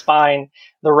lack of a spine,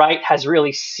 the right has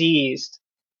really seized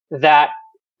that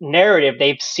narrative.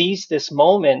 They've seized this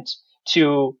moment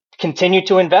to continue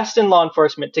to invest in law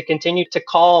enforcement, to continue to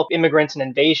call immigrants an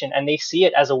invasion, and they see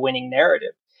it as a winning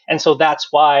narrative. And so that's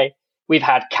why we've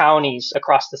had counties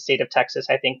across the state of Texas,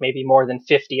 I think maybe more than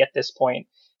 50 at this point.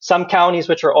 Some counties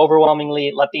which are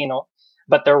overwhelmingly Latino,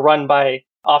 but they're run by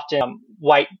often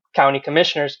white county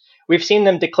commissioners. We've seen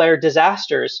them declare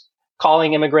disasters,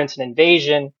 calling immigrants an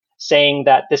invasion, saying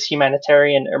that this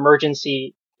humanitarian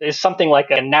emergency is something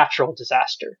like a natural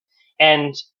disaster.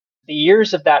 And the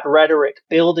years of that rhetoric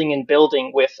building and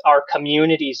building with our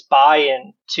community's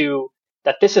buy-in to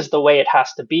that this is the way it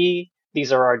has to be.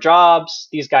 These are our jobs.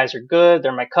 These guys are good.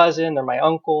 They're my cousin. They're my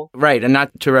uncle. Right. And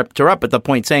not to interrupt, but the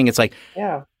point saying it's like,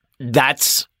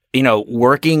 that's,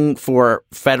 working for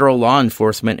federal law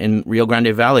enforcement in Rio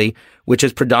Grande Valley, which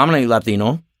is predominantly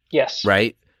Latino. Yes.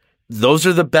 Right. Those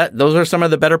are some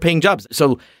of the better paying jobs.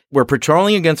 So we're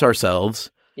patrolling against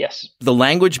ourselves. Yes. The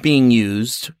language being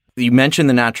used. You mentioned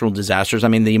the natural disasters. I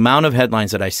mean, the amount of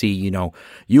headlines that I see,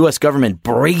 U.S. government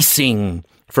bracing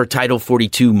for Title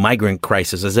 42 migrant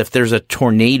crisis, as if there's a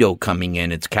tornado coming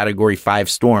in. It's Category 5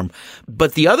 storm.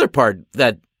 But the other part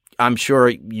that I'm sure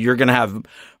you're going to have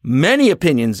many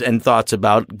opinions and thoughts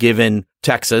about, given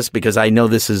Texas, because I know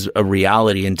this is a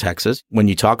reality in Texas. When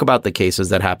you talk about the cases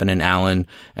that happen in Allen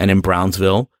and in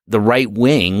Brownsville, the right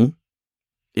wing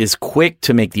is quick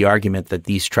to make the argument that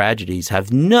these tragedies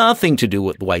have nothing to do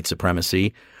with white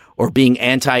supremacy or being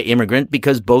anti-immigrant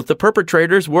because both the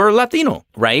perpetrators were Latino,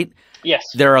 right? Yes.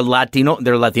 There are Latino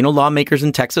lawmakers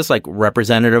in Texas, like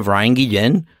Representative Ryan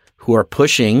Guillen, who are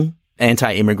pushing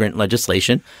anti-immigrant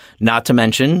legislation, not to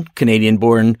mention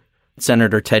Canadian-born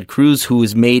Senator Ted Cruz, who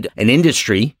has made an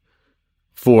industry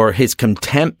for his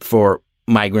contempt for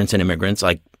migrants and immigrants,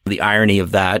 like the irony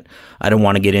of that. I don't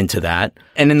want to get into that.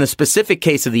 And in the specific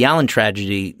case of the Allen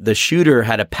tragedy, the shooter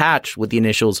had a patch with the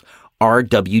initials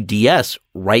RWDS,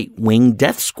 Right Wing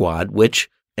Death Squad, which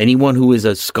anyone who is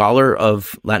a scholar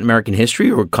of Latin American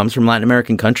history or comes from Latin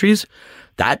American countries,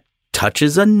 that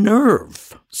touches a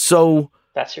nerve. So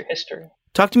that's your history.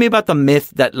 Talk to me about the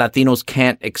myth that Latinos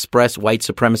can't express white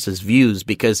supremacist views,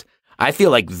 because I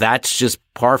feel like that's just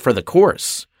par for the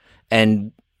course.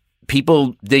 And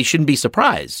people, they shouldn't be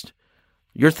surprised.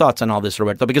 Your thoughts on all this,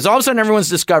 Roberto? Because all of a sudden everyone's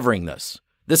discovering this.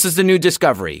 This is the new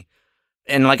discovery.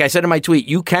 And like I said in my tweet,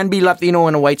 you can be Latino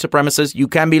and a white supremacist. You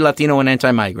can be Latino and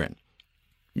anti-migrant.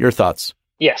 Your thoughts?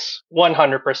 Yes,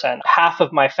 100%. Half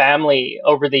of my family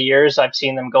over the years, I've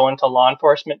seen them go into law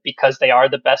enforcement because they are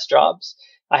the best jobs.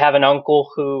 I have an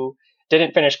uncle who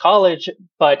didn't finish college,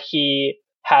 but he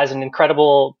has an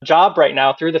incredible job right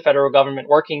now through the federal government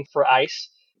working for ICE.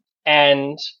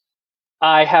 And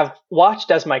I have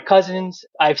watched as my cousins,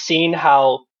 I've seen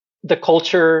how the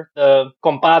culture, the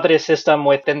compadre system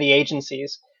within the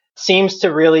agencies seems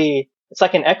to really, it's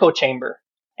like an echo chamber.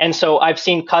 And so I've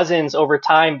seen cousins over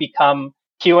time become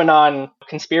QAnon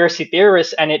conspiracy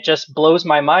theorists, and it just blows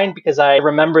my mind because I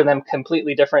remember them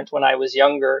completely different when I was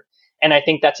younger. And I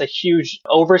think that's a huge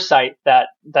oversight that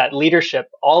leadership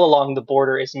all along the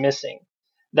border is missing,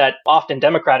 that often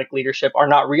Democratic leadership are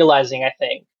not realizing, I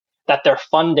think, that they're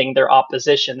funding their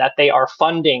opposition, that they are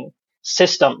funding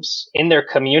systems in their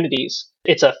communities.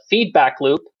 It's a feedback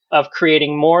loop of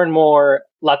creating more and more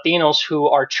Latinos who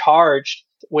are charged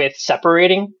with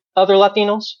separating other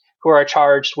Latinos, who are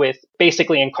charged with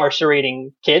basically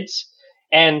incarcerating kids.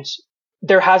 And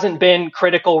there hasn't been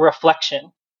critical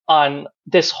reflection on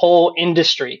this whole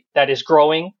industry that is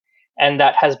growing and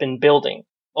that has been building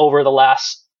over the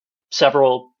last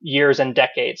several years and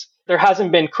decades. There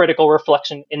hasn't been critical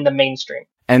reflection in the mainstream.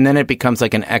 And then it becomes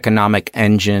like an economic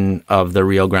engine of the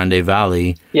Rio Grande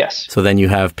Valley. Yes. So then you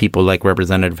have people like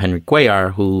Representative Henry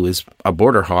Cuellar, who is a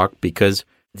border hawk because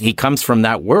he comes from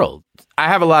that world. I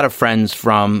have a lot of friends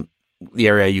from the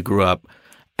area you grew up,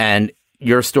 and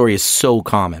your story is so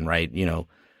common, right?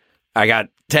 I got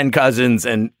 10 cousins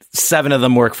and 7 of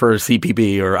them work for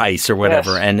CPB or ICE or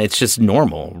whatever. Yes. And it's just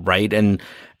normal, right? And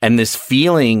this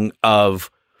feeling of,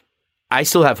 I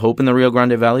still have hope in the Rio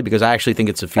Grande Valley because I actually think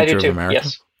it's the future of America.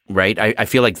 Yes. Right? I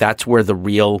feel like that's where the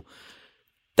real,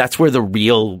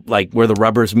 like where the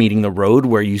rubber's meeting the road,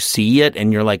 where you see it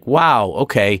and you're like, wow,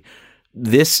 okay,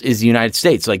 this is the United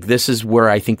States. Like, this is where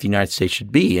I think the United States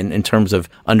should be in terms of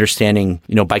understanding,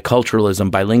 biculturalism,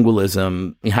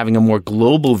 bilingualism, having a more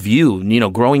global view.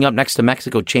 Growing up next to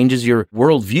Mexico changes your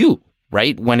worldview,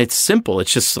 right? When it's simple,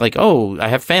 it's just like, oh, I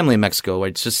have family in Mexico.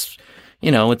 It's just,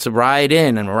 it's a ride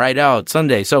in and a ride out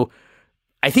Sunday. So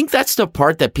I think that's the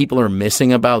part that people are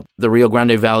missing about the Rio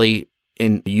Grande Valley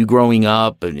in you growing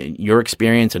up and in your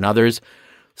experience and others.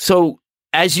 So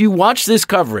as you watch this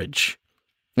coverage,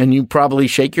 and you probably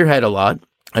shake your head a lot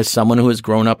as someone who has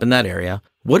grown up in that area.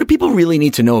 What do people really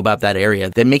need to know about that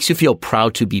area that makes you feel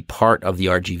proud to be part of the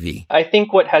RGV? I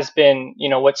think what has been,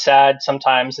 what's sad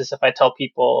sometimes is if I tell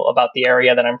people about the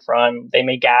area that I'm from, they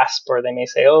may gasp or they may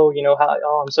say,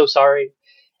 I'm so sorry.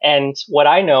 And what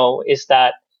I know is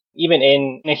that even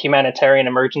in a humanitarian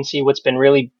emergency, what's been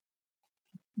really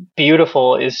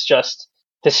beautiful is just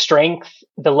the strength,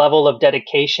 the level of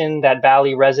dedication that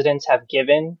Valley residents have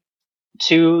given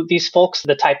to these folks,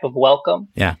 the type of welcome.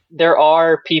 Yeah. There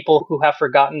are people who have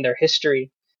forgotten their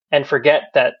history and forget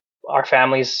that our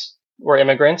families were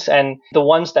immigrants. And the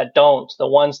ones that don't, the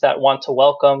ones that want to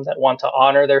welcome, that want to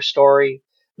honor their story,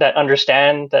 that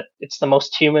understand that it's the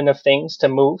most human of things to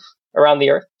move around the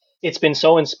earth. It's been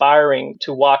so inspiring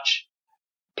to watch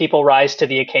people rise to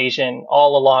the occasion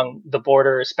all along the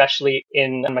border, especially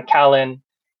in McAllen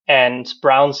and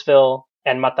Brownsville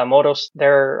and Matamoros.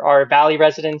 There are Valley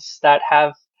residents that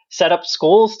have set up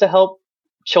schools to help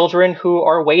children who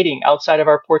are waiting outside of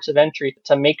our ports of entry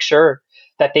to make sure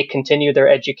that they continue their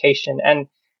education. And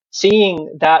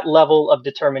seeing that level of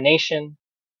determination,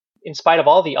 in spite of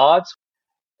all the odds,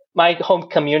 my home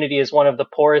community is one of the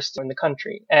poorest in the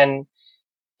country. And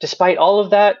despite all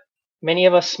of that, many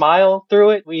of us smile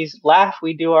through it. We laugh.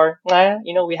 We do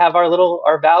we have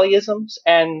our Valleyisms,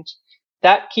 and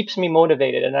that keeps me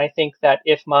motivated. And I think that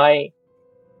if my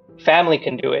family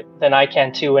can do it, then I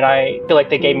can too. And I feel like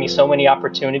they gave me so many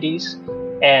opportunities,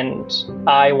 and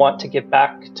I want to give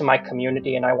back to my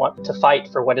community, and I want to fight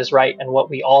for what is right and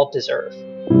what we all deserve.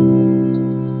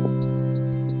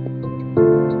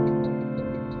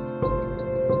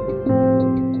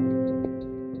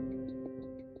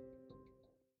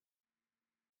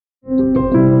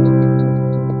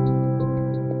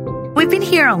 We've been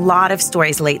hearing a lot of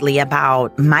stories lately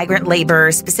about migrant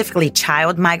labor, specifically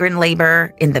child migrant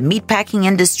labor in the meatpacking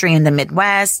industry in the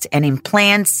Midwest and in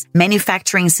plants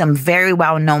manufacturing some very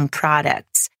well-known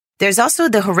products. There's also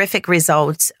the horrific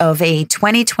results of a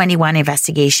 2021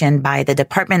 investigation by the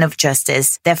Department of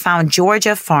Justice that found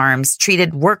Georgia farms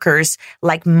treated workers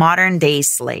like modern-day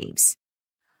slaves.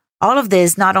 All of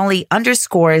this not only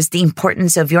underscores the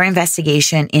importance of your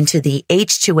investigation into the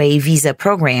H-2A visa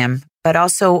program, but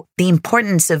also the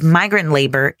importance of migrant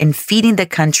labor in feeding the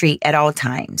country at all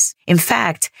times. In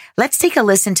fact, let's take a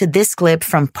listen to this clip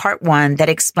from part 1 that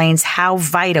explains how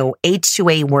vital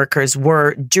H-2A workers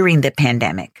were during the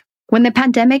pandemic. When the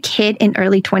pandemic hit in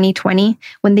early 2020,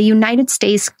 when the United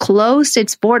States closed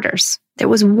its borders, there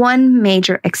was one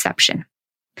major exception.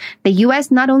 The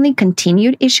U.S. not only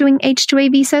continued issuing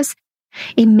H-2A visas,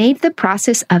 it made the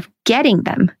process of getting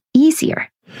them easier.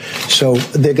 So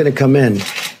they're going to come in,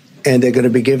 and they're going to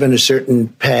be given a certain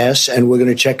pass, and we're going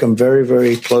to check them very,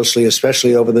 very closely,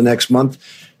 especially over the next month.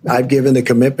 I've given the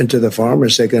commitment to the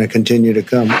farmers they're going to continue to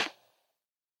come.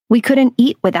 We couldn't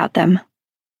eat without them.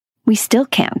 We still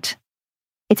can't.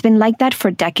 It's been like that for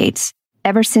decades,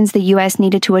 ever since the U.S.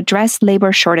 needed to address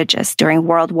labor shortages during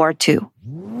World War II.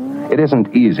 It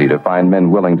isn't easy to find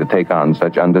men willing to take on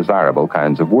such undesirable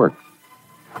kinds of work.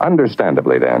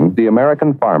 Understandably, then, the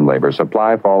American farm labor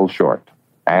supply falls short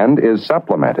and is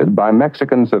supplemented by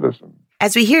Mexican citizens.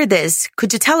 As we hear this,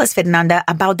 could you tell us, Fernanda,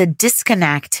 about the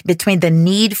disconnect between the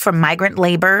need for migrant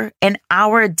labor and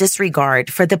our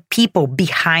disregard for the people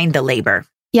behind the labor?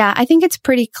 Yeah, I think it's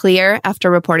pretty clear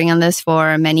after reporting on this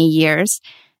for many years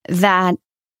that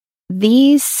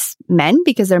these men,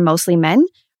 because they're mostly men,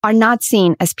 are not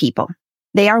seen as people.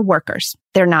 They are workers.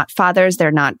 They're not fathers.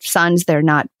 They're not sons. They're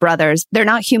not brothers. They're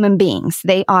not human beings.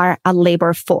 They are a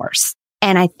labor force.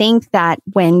 And I think that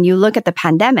when you look at the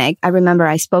pandemic, I remember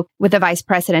I spoke with the vice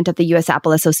president of the U.S.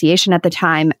 Apple Association at the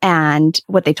time. And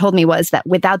what they told me was that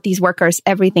without these workers,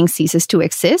 everything ceases to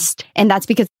exist. And that's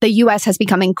because the U.S. has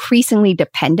become increasingly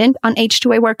dependent on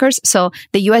H-2A workers. So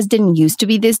the U.S. didn't used to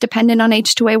be this dependent on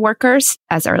H-2A workers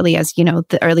as early as,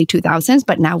 the early 2000s,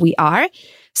 but now we are.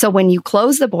 So when you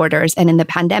close the borders and in the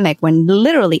pandemic, when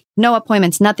literally no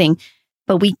appointments, nothing,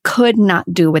 but we could not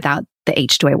do without the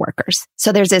H-2A workers.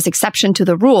 So there's this exception to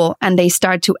the rule, and they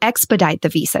start to expedite the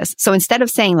visas. So instead of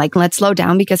saying let's slow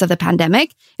down because of the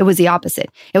pandemic, it was the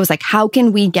opposite. It was how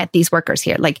can we get these workers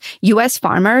here? U.S.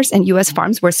 farmers and U.S.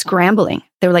 farms were scrambling.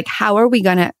 They were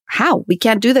how? We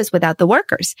can't do this without the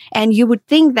workers. And you would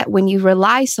think that when you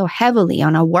rely so heavily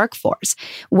on a workforce,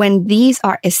 when these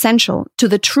are essential to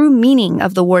the true meaning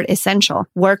of the word essential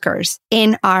workers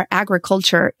in our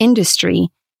agriculture industry,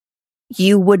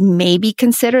 you would maybe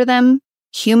consider them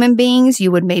human beings.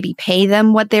 You would maybe pay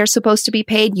them what they're supposed to be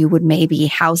paid. You would maybe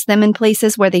house them in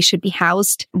places where they should be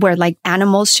housed, where like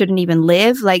animals shouldn't even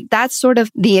live. Like that's sort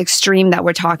of the extreme that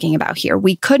we're talking about here.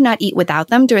 We could not eat without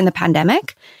them during the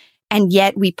pandemic. And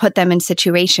yet we put them in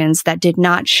situations that did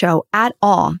not show at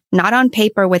all, not on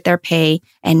paper with their pay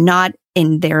and not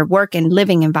in their work and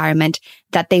living environment,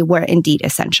 that they were indeed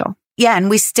essential. Yeah, and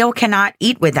we still cannot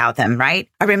eat without them, right?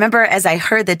 I remember as I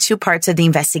heard the two parts of the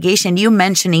investigation, you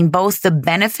mentioning both the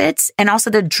benefits and also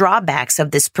the drawbacks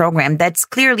of this program that's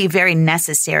clearly very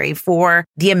necessary for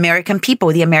the American people,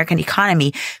 the American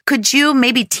economy. Could you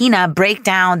maybe, Tina, break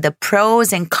down the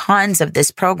pros and cons of this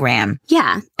program?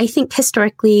 Yeah, I think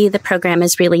historically the program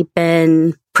has really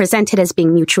been presented as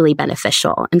being mutually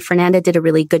beneficial. And Fernanda did a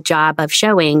really good job of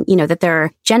showing, that there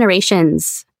are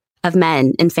generations of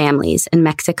men and families in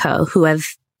Mexico who have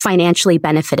financially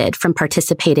benefited from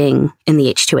participating in the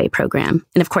H-2A program.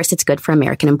 And of course, it's good for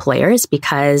American employers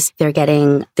because they're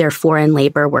getting their foreign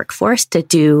labor workforce to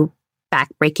do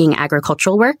backbreaking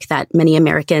agricultural work that many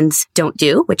Americans don't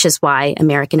do, which is why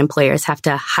American employers have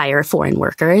to hire foreign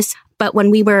workers. But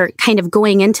when we were kind of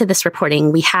going into this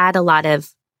reporting, we had a lot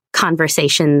of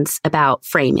conversations about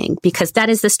framing, because that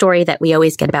is the story that we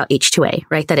always get about H-2A,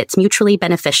 right? That it's mutually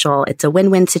beneficial. It's a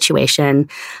win-win situation.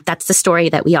 That's the story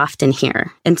that we often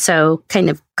hear. And so kind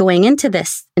of going into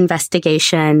this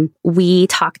investigation, we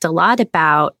talked a lot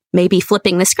about maybe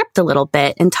flipping the script a little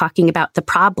bit and talking about the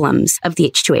problems of the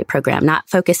H-2A program, not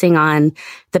focusing on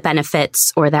the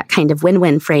benefits or that kind of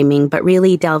win-win framing, but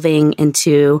really delving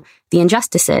into the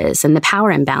injustices and the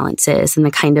power imbalances and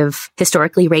the kind of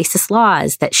historically racist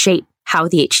laws that shape how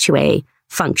the H-2A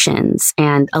functions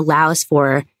and allows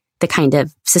for the kind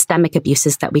of systemic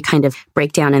abuses that we kind of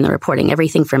break down in the reporting.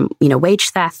 Everything from, wage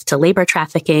theft to labor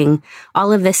trafficking.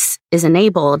 All of this is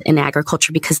enabled in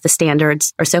agriculture because the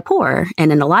standards are so poor.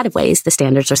 And in a lot of ways, the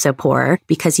standards are so poor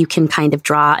because you can kind of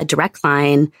draw a direct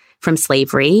line from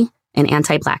slavery and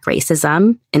anti-Black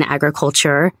racism in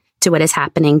agriculture to what is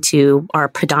happening to our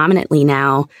predominantly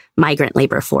now migrant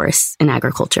labor force in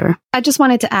agriculture. I just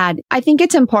wanted to add, I think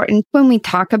it's important when we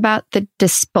talk about the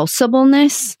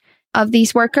disposableness of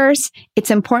these workers,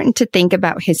 it's important to think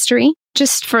about history.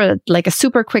 Just for like a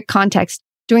super quick context,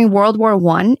 during World War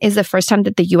I is the first time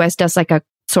that the U.S. does like a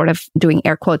sort of, doing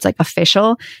air quotes, like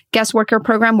official guest worker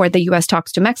program where the U.S.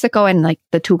 talks to Mexico and like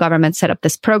the two governments set up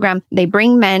this program. They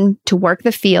bring men to work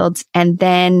the fields. And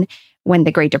then when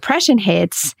the Great Depression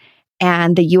hits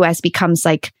and the U.S. becomes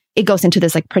like, it goes into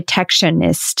this like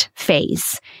protectionist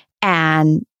phase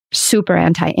and super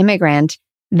anti-immigrant,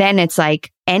 then it's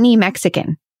like any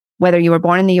Mexican, whether you were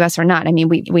born in the U.S. or not. I mean,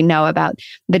 we know about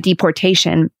the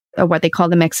deportation, or what they call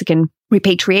the Mexican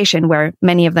repatriation, where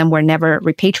many of them were never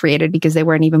repatriated because they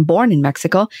weren't even born in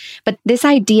Mexico. But this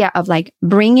idea of like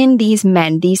bringing these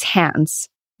men, these hands,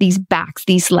 these backs,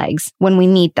 these legs when we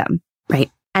need them,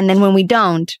 right? And then when we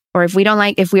don't, or if we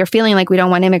are feeling like we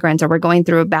don't want immigrants or we're going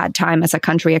through a bad time as a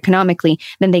country economically,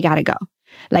 then they got to go.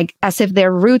 Like as if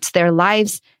their roots, their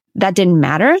lives, that didn't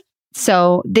matter.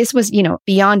 So this was,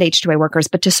 beyond H-2A workers,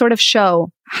 but to sort of show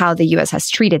how the U.S. has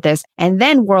treated this. And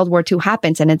then World War II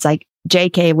happens and it's like,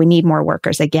 JK, we need more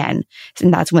workers again.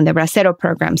 And that's when the Bracero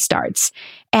program starts.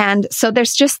 And so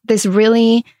there's just this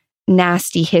really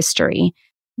nasty history.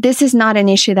 This is not an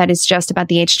issue that is just about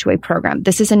the H-2A program.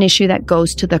 This is an issue that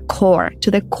goes to the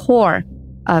core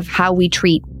of how we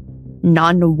treat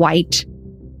non-white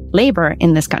labor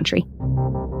in this country.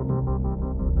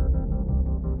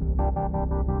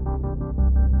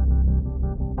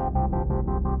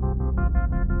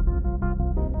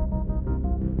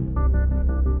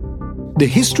 The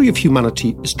history of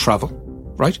humanity is travel,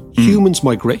 right? Humans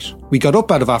migrate. We got up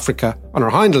out of Africa on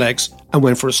our hind legs and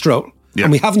went for a stroll. Yeah.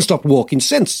 And we haven't stopped walking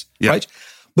since, right?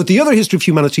 But the other history of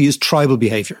humanity is tribal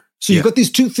behavior. So you've got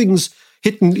these two things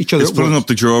hitting each other's It's pulling up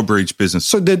the drawbridge business.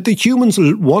 So the humans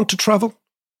want to travel.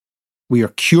 We are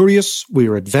curious. We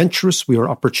are adventurous. We are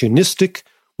opportunistic.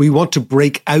 We want to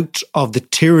break out of the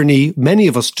tyranny, many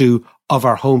of us do, of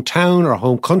our hometown, our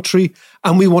home country.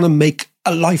 And we want to make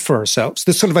a life for ourselves,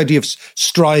 this sort of idea of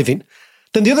striving.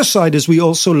 Then the other side is we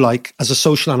also like, as a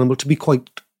social animal, to be quite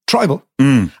tribal.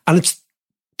 And it's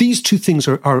these two things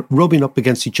are rubbing up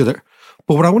against each other.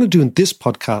 But what I want to do in this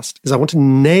podcast is I want to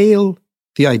nail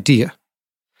the idea,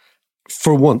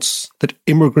 for once, that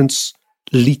immigrants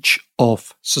leech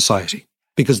off society.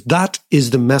 Because that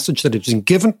is the message that has been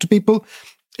given to people.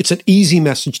 It's an easy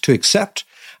message to accept.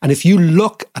 And if you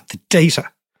look at the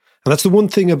data, and that's the one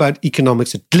thing about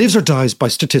economics, it lives or dies by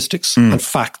statistics and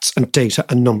facts and data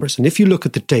and numbers. And if you look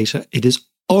at the data, it is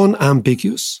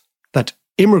unambiguous that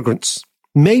immigrants,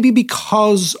 maybe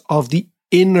because of the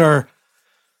inner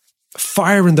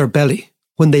fire in their belly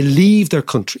when they leave their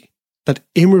country, that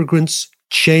immigrants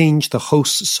change the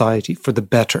host society for the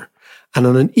better. And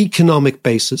on an economic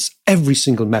basis, every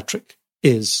single metric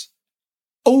is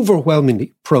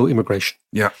overwhelmingly pro-immigration.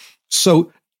 Yeah.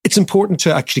 So it's important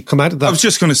to actually come out of that. I was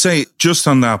just going to say, just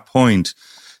on that point,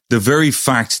 the very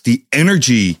fact, the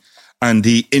energy and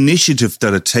the initiative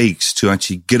that it takes to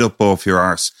actually get up off your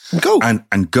arse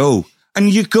and go. And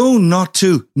you go not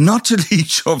to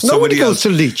leech off somebody else. Nobody goes to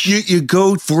leech. You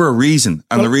go for a reason.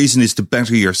 And the reason is to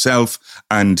better yourself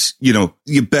and,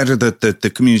 you better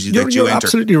the community that you enter. You're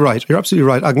absolutely right. You're absolutely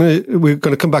right. We're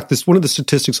going to come back to this. One of the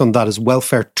statistics on that is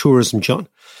welfare tourism, John.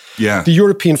 Yeah. The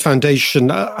European Foundation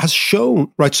has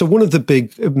shown, right? So one of the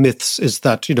big myths is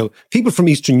that, people from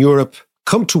Eastern Europe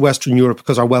come to Western Europe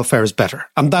because our welfare is better.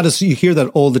 And that is, you hear that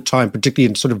all the time, particularly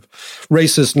in sort of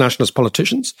racist nationalist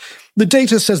politicians. The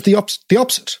data says the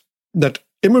opposite, that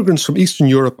immigrants from Eastern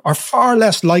Europe are far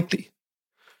less likely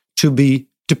to be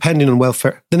depending on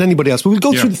welfare than anybody else. But we'll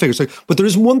go through the figures. But there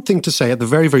is one thing to say at the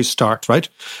very, very start, right?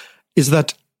 Is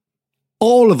that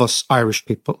all of us Irish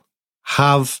people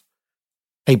have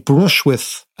a brush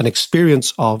with an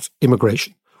experience of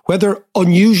immigration. Whether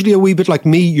unusually a wee bit like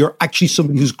me, you're actually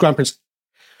somebody whose grandparents,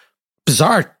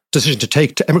 bizarre decision to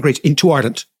take to emigrate into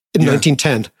Ireland in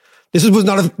 1910. This is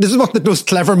not the most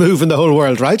clever move in the whole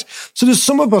world, right? So there's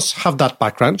some of us have that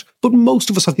background, but most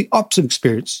of us have the opposite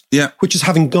experience, which is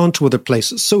having gone to other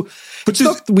places. So it's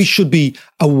not that we should be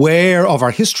aware of our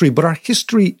history, but our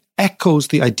history echoes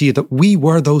the idea that we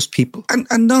were those people.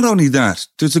 And not only that,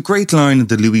 there's a great line in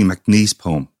the Louis MacNeice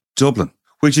poem, Dublin,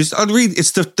 which is, I'll read,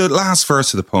 it's the last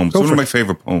verse of the poem. It's one of my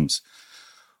favourite poems.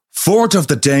 Fort of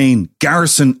the Dane,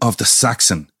 garrison of the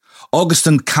Saxon,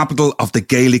 Augustan capital of the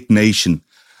Gaelic nation,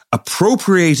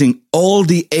 appropriating all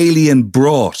the alien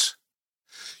brought.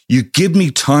 You give me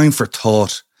time for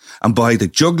thought, and by the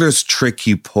juggler's trick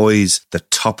you poise the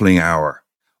toppling hour.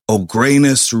 O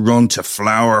greyness run to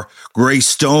flower, grey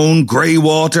stone, grey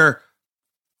water,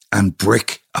 and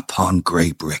brick upon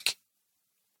grey brick.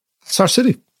 That's our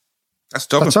city. That's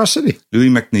Dublin. That's our city. Louis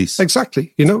MacNeice.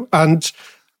 Exactly, and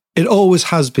it always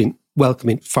has been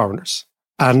welcoming foreigners.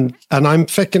 And I'm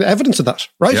faking evidence of that,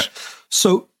 right? Yeah.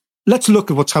 So let's look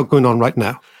at what's going on right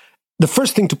now. The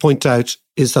first thing to point out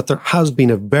is that there has been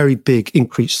a very big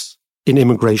increase in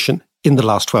immigration in the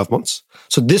last 12 months.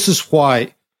 So this is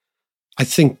why I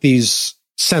think these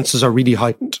senses are really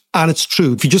heightened. And it's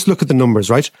true. If you just look at the numbers,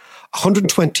 right?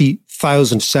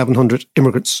 120,700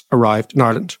 immigrants arrived in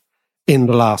Ireland in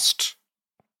the last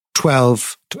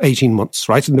 12 to 18 months,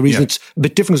 right? And the reason it's a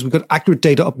bit different is we've got accurate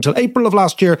data up until April of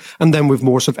last year, and then we've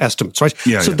more sort of estimates, right?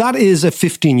 That is a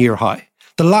 15-year high.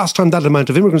 The last time that amount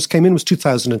of immigrants came in was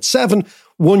 2007,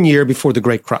 1 year before the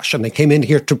Great Crash, and they came in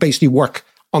here to basically work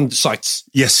on the sites.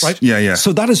 Yes. Right? Yeah.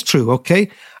 So that is true, okay?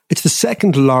 It's the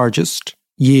second largest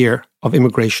year of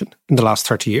immigration in the last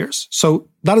 30 years. So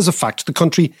that is a fact. The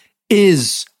country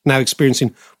is now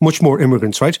experiencing much more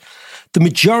immigrants, right? The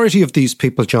majority of these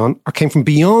people, John, came from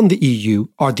beyond the EU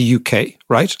or the UK,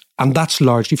 right? And that's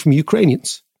largely from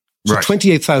Ukrainians. So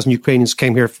 28,000 Ukrainians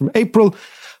came here from April.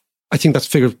 I think that's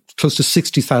figured close to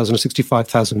 60,000 or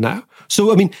 65,000 now.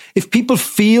 So, I mean, if people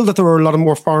feel that there are a lot of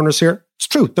more foreigners here, it's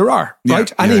true, there are,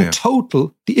 right? And in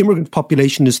total, the immigrant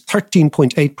population is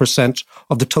 13.8%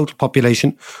 of the total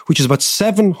population, which is about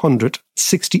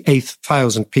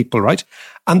 768,000 people, right?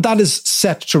 And that is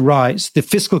set to rise. The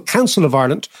Fiscal Council of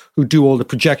Ireland, who do all the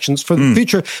projections for the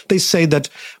future, they say that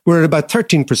we're at about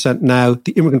 13% now.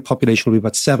 The immigrant population will be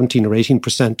about 17 or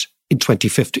 18% in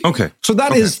 2050. Okay. So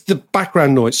that is the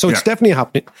background noise. So it's definitely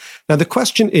happening. Now, the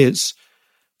question is,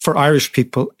 for Irish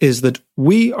people, is that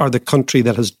we are the country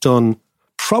that has done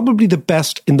probably the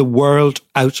best in the world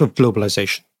out of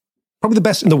globalization. Probably the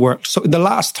best in the world. So in the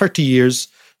last 30 years,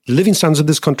 the living standards of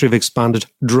this country have expanded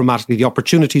dramatically, the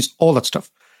opportunities, all that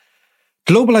stuff.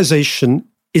 Globalization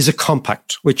is a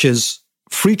compact, which is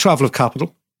free travel of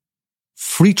capital,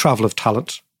 free travel of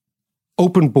talent,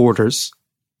 open borders,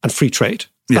 and free trade.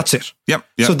 That's it. Yep.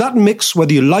 So that mix,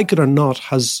 whether you like it or not,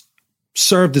 has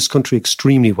served this country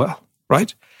extremely well,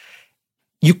 right?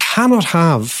 You cannot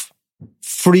have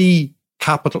free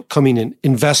capital coming in,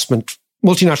 investment,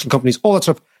 multinational companies, all that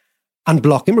stuff, and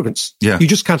block immigrants. Yeah. You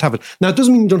just can't have it. Now, it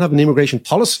doesn't mean you don't have an immigration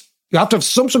policy. You have to have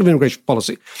some sort of immigration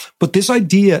policy. But this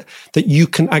idea that you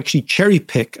can actually cherry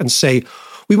pick and say,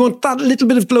 we want that little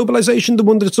bit of globalization, the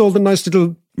one that's all the nice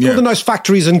little, all the nice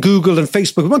factories and Google and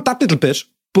Facebook. We want that little bit,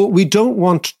 but we don't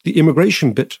want the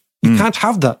immigration bit. You can't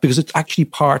have that because it's actually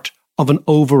part of an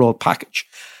overall package.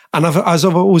 And as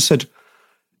I've always said,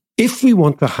 if we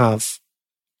want to have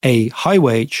a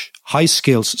high-wage,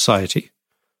 high-skill society,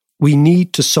 we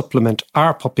need to supplement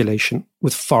our population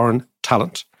with foreign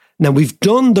talent. Now, we've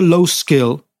done the low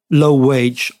skill, low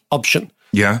wage option.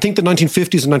 Yeah. Think the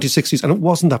 1950s and 1960s, and it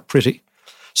wasn't that pretty.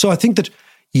 So I think that,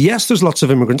 yes, there's lots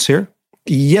of immigrants here.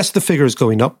 Yes, the figure is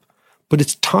going up, but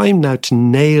it's time now to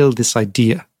nail this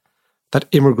idea that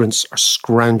immigrants are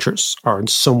scroungers, or in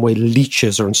some way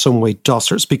leeches, or in some way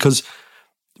dossers. Because,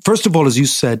 first of all, as you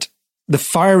said, the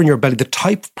fire in your belly, the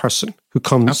type of person who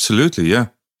comes, absolutely, yeah,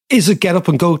 is a get up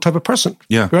and go type of person.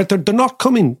 Yeah, right. They're not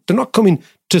coming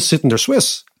to sit in their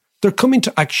Swiss. They're coming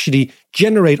to actually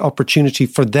generate opportunity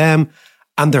for them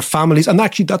and their families. And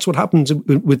actually, that's what happens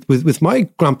with my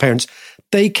grandparents.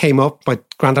 They came up, my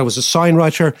granddad was a sign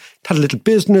writer, had a little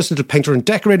business, little painter and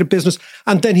decorator business.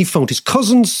 And then he phoned his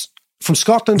cousins from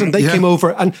Scotland and they came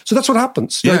over. And so that's what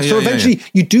happens. Right? So eventually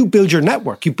you do build your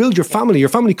network, you build your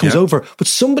family comes over, but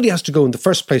somebody has to go in the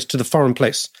first place to the foreign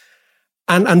place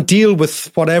and deal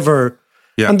with whatever.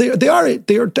 Yeah. And they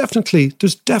are definitely,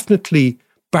 there's definitely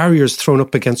barriers thrown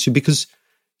up against you because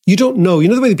you don't know. You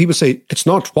know the way that people say, it's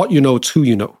not what you know, it's who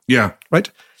you know. Yeah. Right?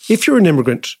 If you're an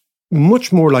immigrant,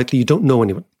 much more likely you don't know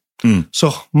anyone.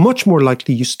 So much more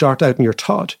likely you start out and you're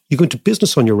taught. You go into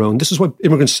business on your own. This is why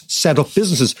immigrants set up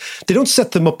businesses. They don't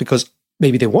set them up because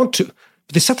maybe they want to,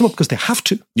 but they set them up because they have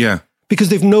to. Yeah. Because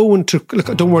they've no one to,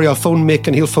 look, don't worry, I'll phone Mick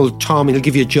and he'll phone Tom and he'll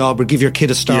give you a job or give your kid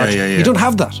a start. You don't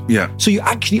have that. Yeah. So you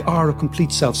actually are a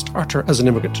complete self-starter as an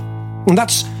immigrant. And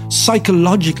that's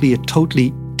psychologically a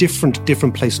totally different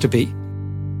place to be.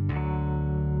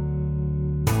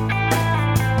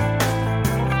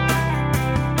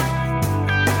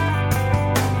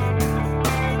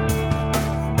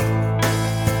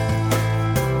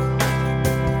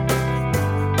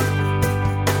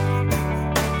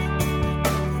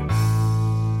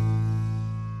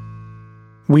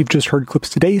 We've just heard clips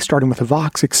today, starting with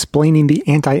Vox explaining the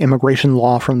anti-immigration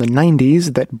law from the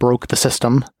 90s that broke the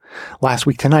system. Last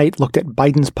week tonight looked at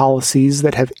Biden's policies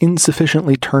that have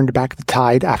insufficiently turned back the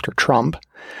tide after Trump.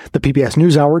 The PBS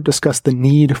NewsHour discussed the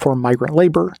need for migrant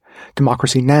labor.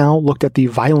 Democracy Now! Looked at the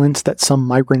violence that some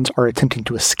migrants are attempting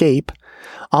to escape.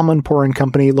 Amanpour and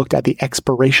Company looked at the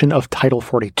expiration of Title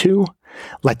 42.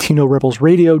 Latino Rebels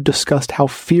Radio discussed how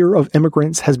fear of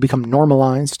immigrants has become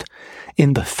normalized.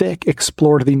 In the Thick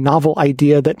explored the novel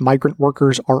idea that migrant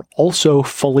workers are also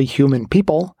fully human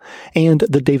people. And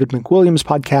the David McWilliams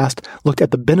podcast looked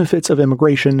at the benefits of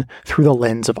immigration through the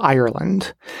lens of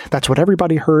Ireland. That's what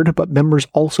everybody heard, but members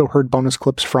also heard bonus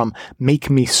clips from Make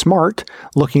Me Smart,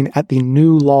 looking at the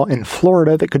new law in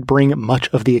Florida that could bring much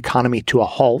of the economy to a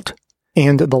halt.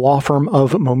 And the law firm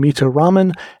of Momita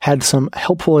Raman had some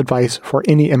helpful advice for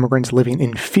any immigrants living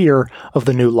in fear of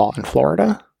the new law in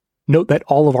Florida. Note that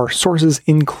all of our sources,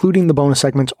 including the bonus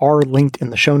segments, are linked in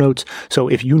the show notes, so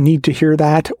if you need to hear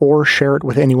that or share it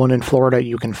with anyone in Florida,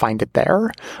 you can find it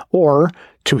there. Or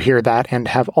to hear that and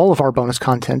have all of our bonus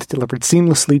content delivered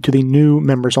seamlessly to the new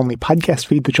members-only podcast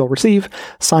feed that you'll receive,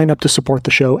 sign up to support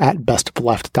the show at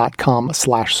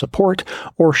bestofleft.com/support,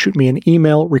 or shoot me an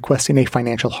email requesting a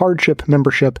financial hardship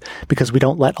membership, because we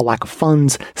don't let a lack of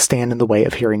funds stand in the way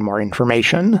of hearing more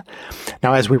information.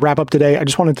 Now, as we wrap up today, I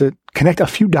just wanted to connect a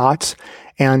few dots.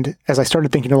 And as I started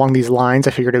thinking along these lines,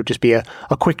 I figured it would just be a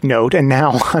quick note. And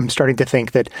now I'm starting to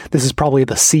think that this is probably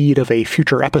the seed of a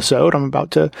future episode I'm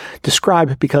about to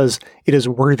describe, because it is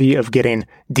worthy of getting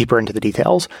deeper into the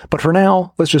details. But for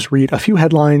now, let's just read a few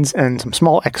headlines and some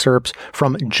small excerpts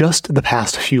from just the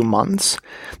past few months.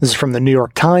 This is from the New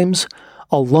York Times.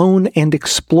 Alone and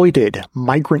exploited,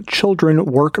 migrant children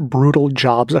work brutal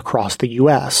jobs across the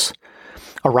U.S.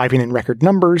 Arriving in record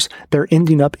numbers, they're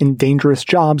ending up in dangerous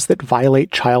jobs that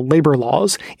violate child labor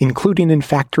laws, including in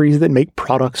factories that make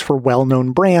products for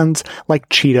well-known brands like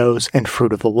Cheetos and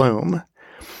Fruit of the Loom.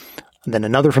 And then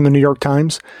another from the New York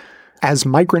Times. As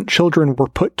migrant children were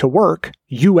put to work,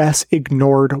 U.S.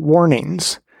 ignored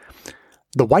warnings.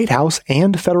 The White House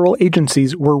and federal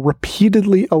agencies were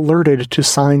repeatedly alerted to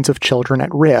signs of children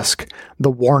at risk. The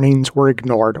warnings were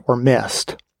ignored or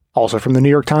missed. Also from the New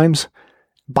York Times.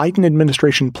 Biden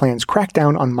administration plans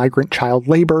crackdown on migrant child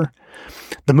labor.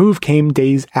 The move came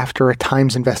days after a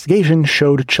Times investigation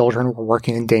showed children were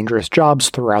working in dangerous jobs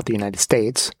throughout the United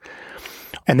States.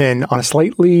 And then on a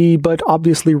slightly but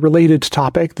obviously related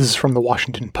topic, this is from the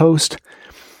Washington Post.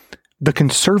 The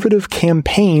conservative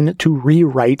campaign to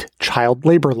rewrite child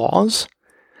labor laws.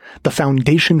 The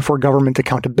Foundation for Government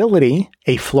Accountability,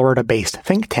 a Florida-based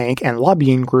think tank and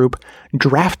lobbying group,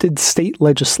 drafted state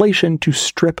legislation to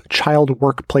strip child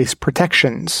workplace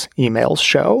protections, emails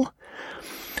show.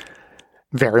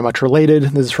 Very much related.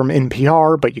 This is from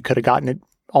NPR, but you could have gotten it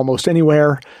almost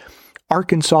anywhere.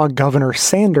 Arkansas Governor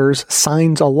Sanders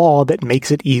signs a law that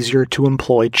makes it easier to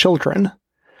employ children.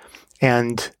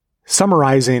 And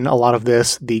summarizing a lot of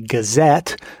this, the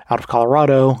Gazette out of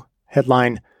Colorado,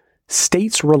 headline,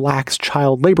 States Relax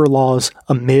Child Labor Laws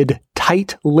Amid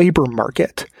Tight Labor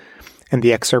Market. And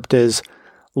the excerpt is,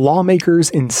 lawmakers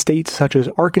in states such as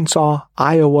Arkansas,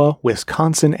 Iowa,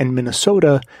 Wisconsin, and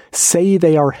Minnesota say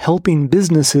they are helping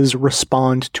businesses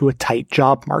respond to a tight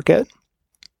job market.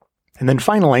 And then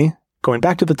finally, going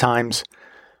back to the Times,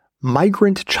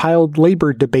 migrant child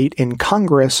labor debate in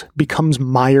Congress becomes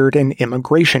mired in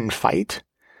immigration fight.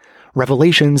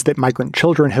 Revelations that migrant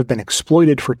children have been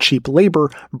exploited for cheap labor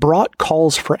brought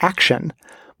calls for action,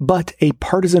 but a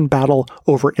partisan battle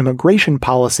over immigration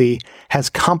policy has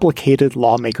complicated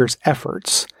lawmakers'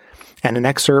 efforts. And an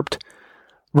excerpt,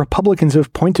 Republicans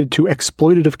have pointed to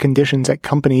exploitative conditions at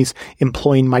companies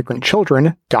employing migrant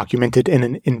children, documented in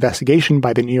an investigation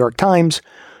by the New York Times,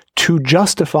 to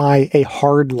justify a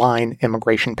hard-line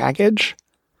immigration package.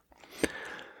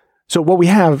 So what we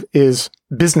have is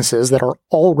businesses that are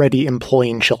already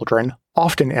employing children,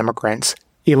 often immigrants,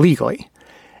 illegally.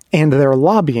 And they're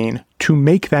lobbying to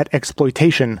make that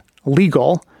exploitation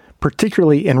legal,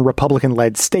 particularly in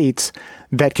Republican-led states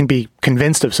that can be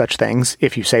convinced of such things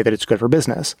if you say that it's good for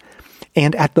business.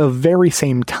 And at the very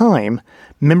same time,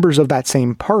 members of that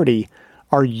same party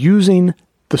are using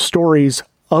the stories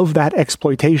of that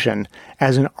exploitation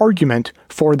as an argument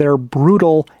for their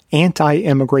brutal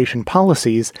anti-immigration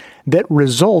policies that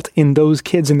result in those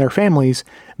kids and their families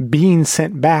being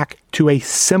sent back to a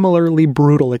similarly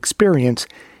brutal experience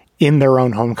in their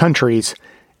own home countries,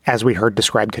 as we heard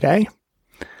described today.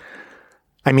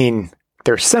 I mean,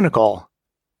 there's cynical,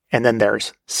 and then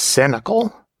there's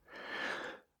cynical.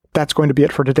 That's going to be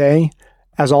it for today.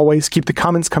 As always, keep the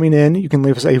comments coming in. You can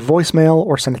leave us a voicemail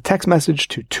or send a text message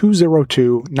to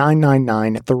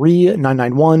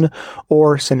 202-999-3991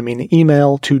 or send me an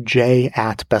email to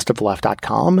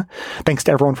j@bestofleft.com. Thanks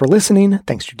to everyone for listening.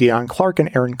 Thanks to Dion Clark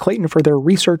and Aaron Clayton for their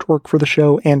research work for the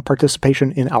show and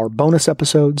participation in our bonus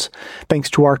episodes. Thanks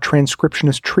to our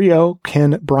transcriptionist trio,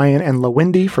 Ken, Brian, and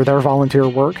LaWindy, for their volunteer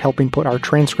work helping put our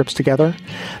transcripts together.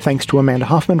 Thanks to Amanda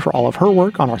Hoffman for all of her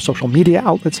work on our social media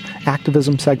outlets,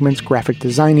 activism segments, graphic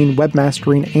designing,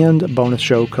 webmastering, and bonus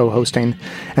show co-hosting.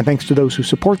 And thanks to those who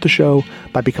support the show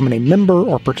by becoming a member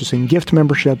or purchasing gift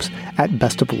memberships at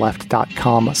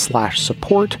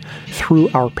bestofleft.com/support through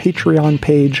our Patreon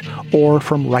page or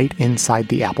from right inside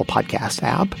the Apple Podcast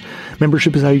app.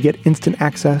 Membership is how you get instant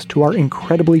access to our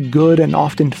incredibly good and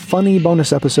often funny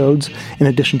bonus episodes, in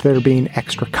addition to there being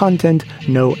extra content,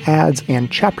 no ads, and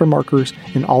chapter markers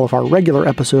in all of our regular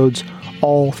episodes,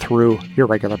 all through your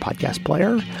regular podcast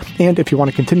player. And if you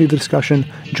want to continue the discussion,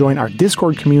 join our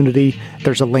Discord community.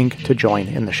 There's a link to join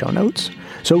in the show notes.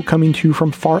 So coming to you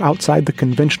from far outside the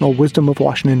conventional wisdom of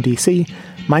Washington, D.C.,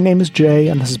 my name is Jay,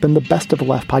 and this has been the Best of the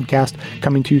Left podcast,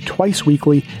 coming to you twice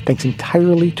weekly, thanks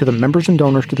entirely to the members and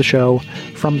donors to the show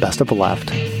from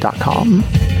bestoftheleft.com.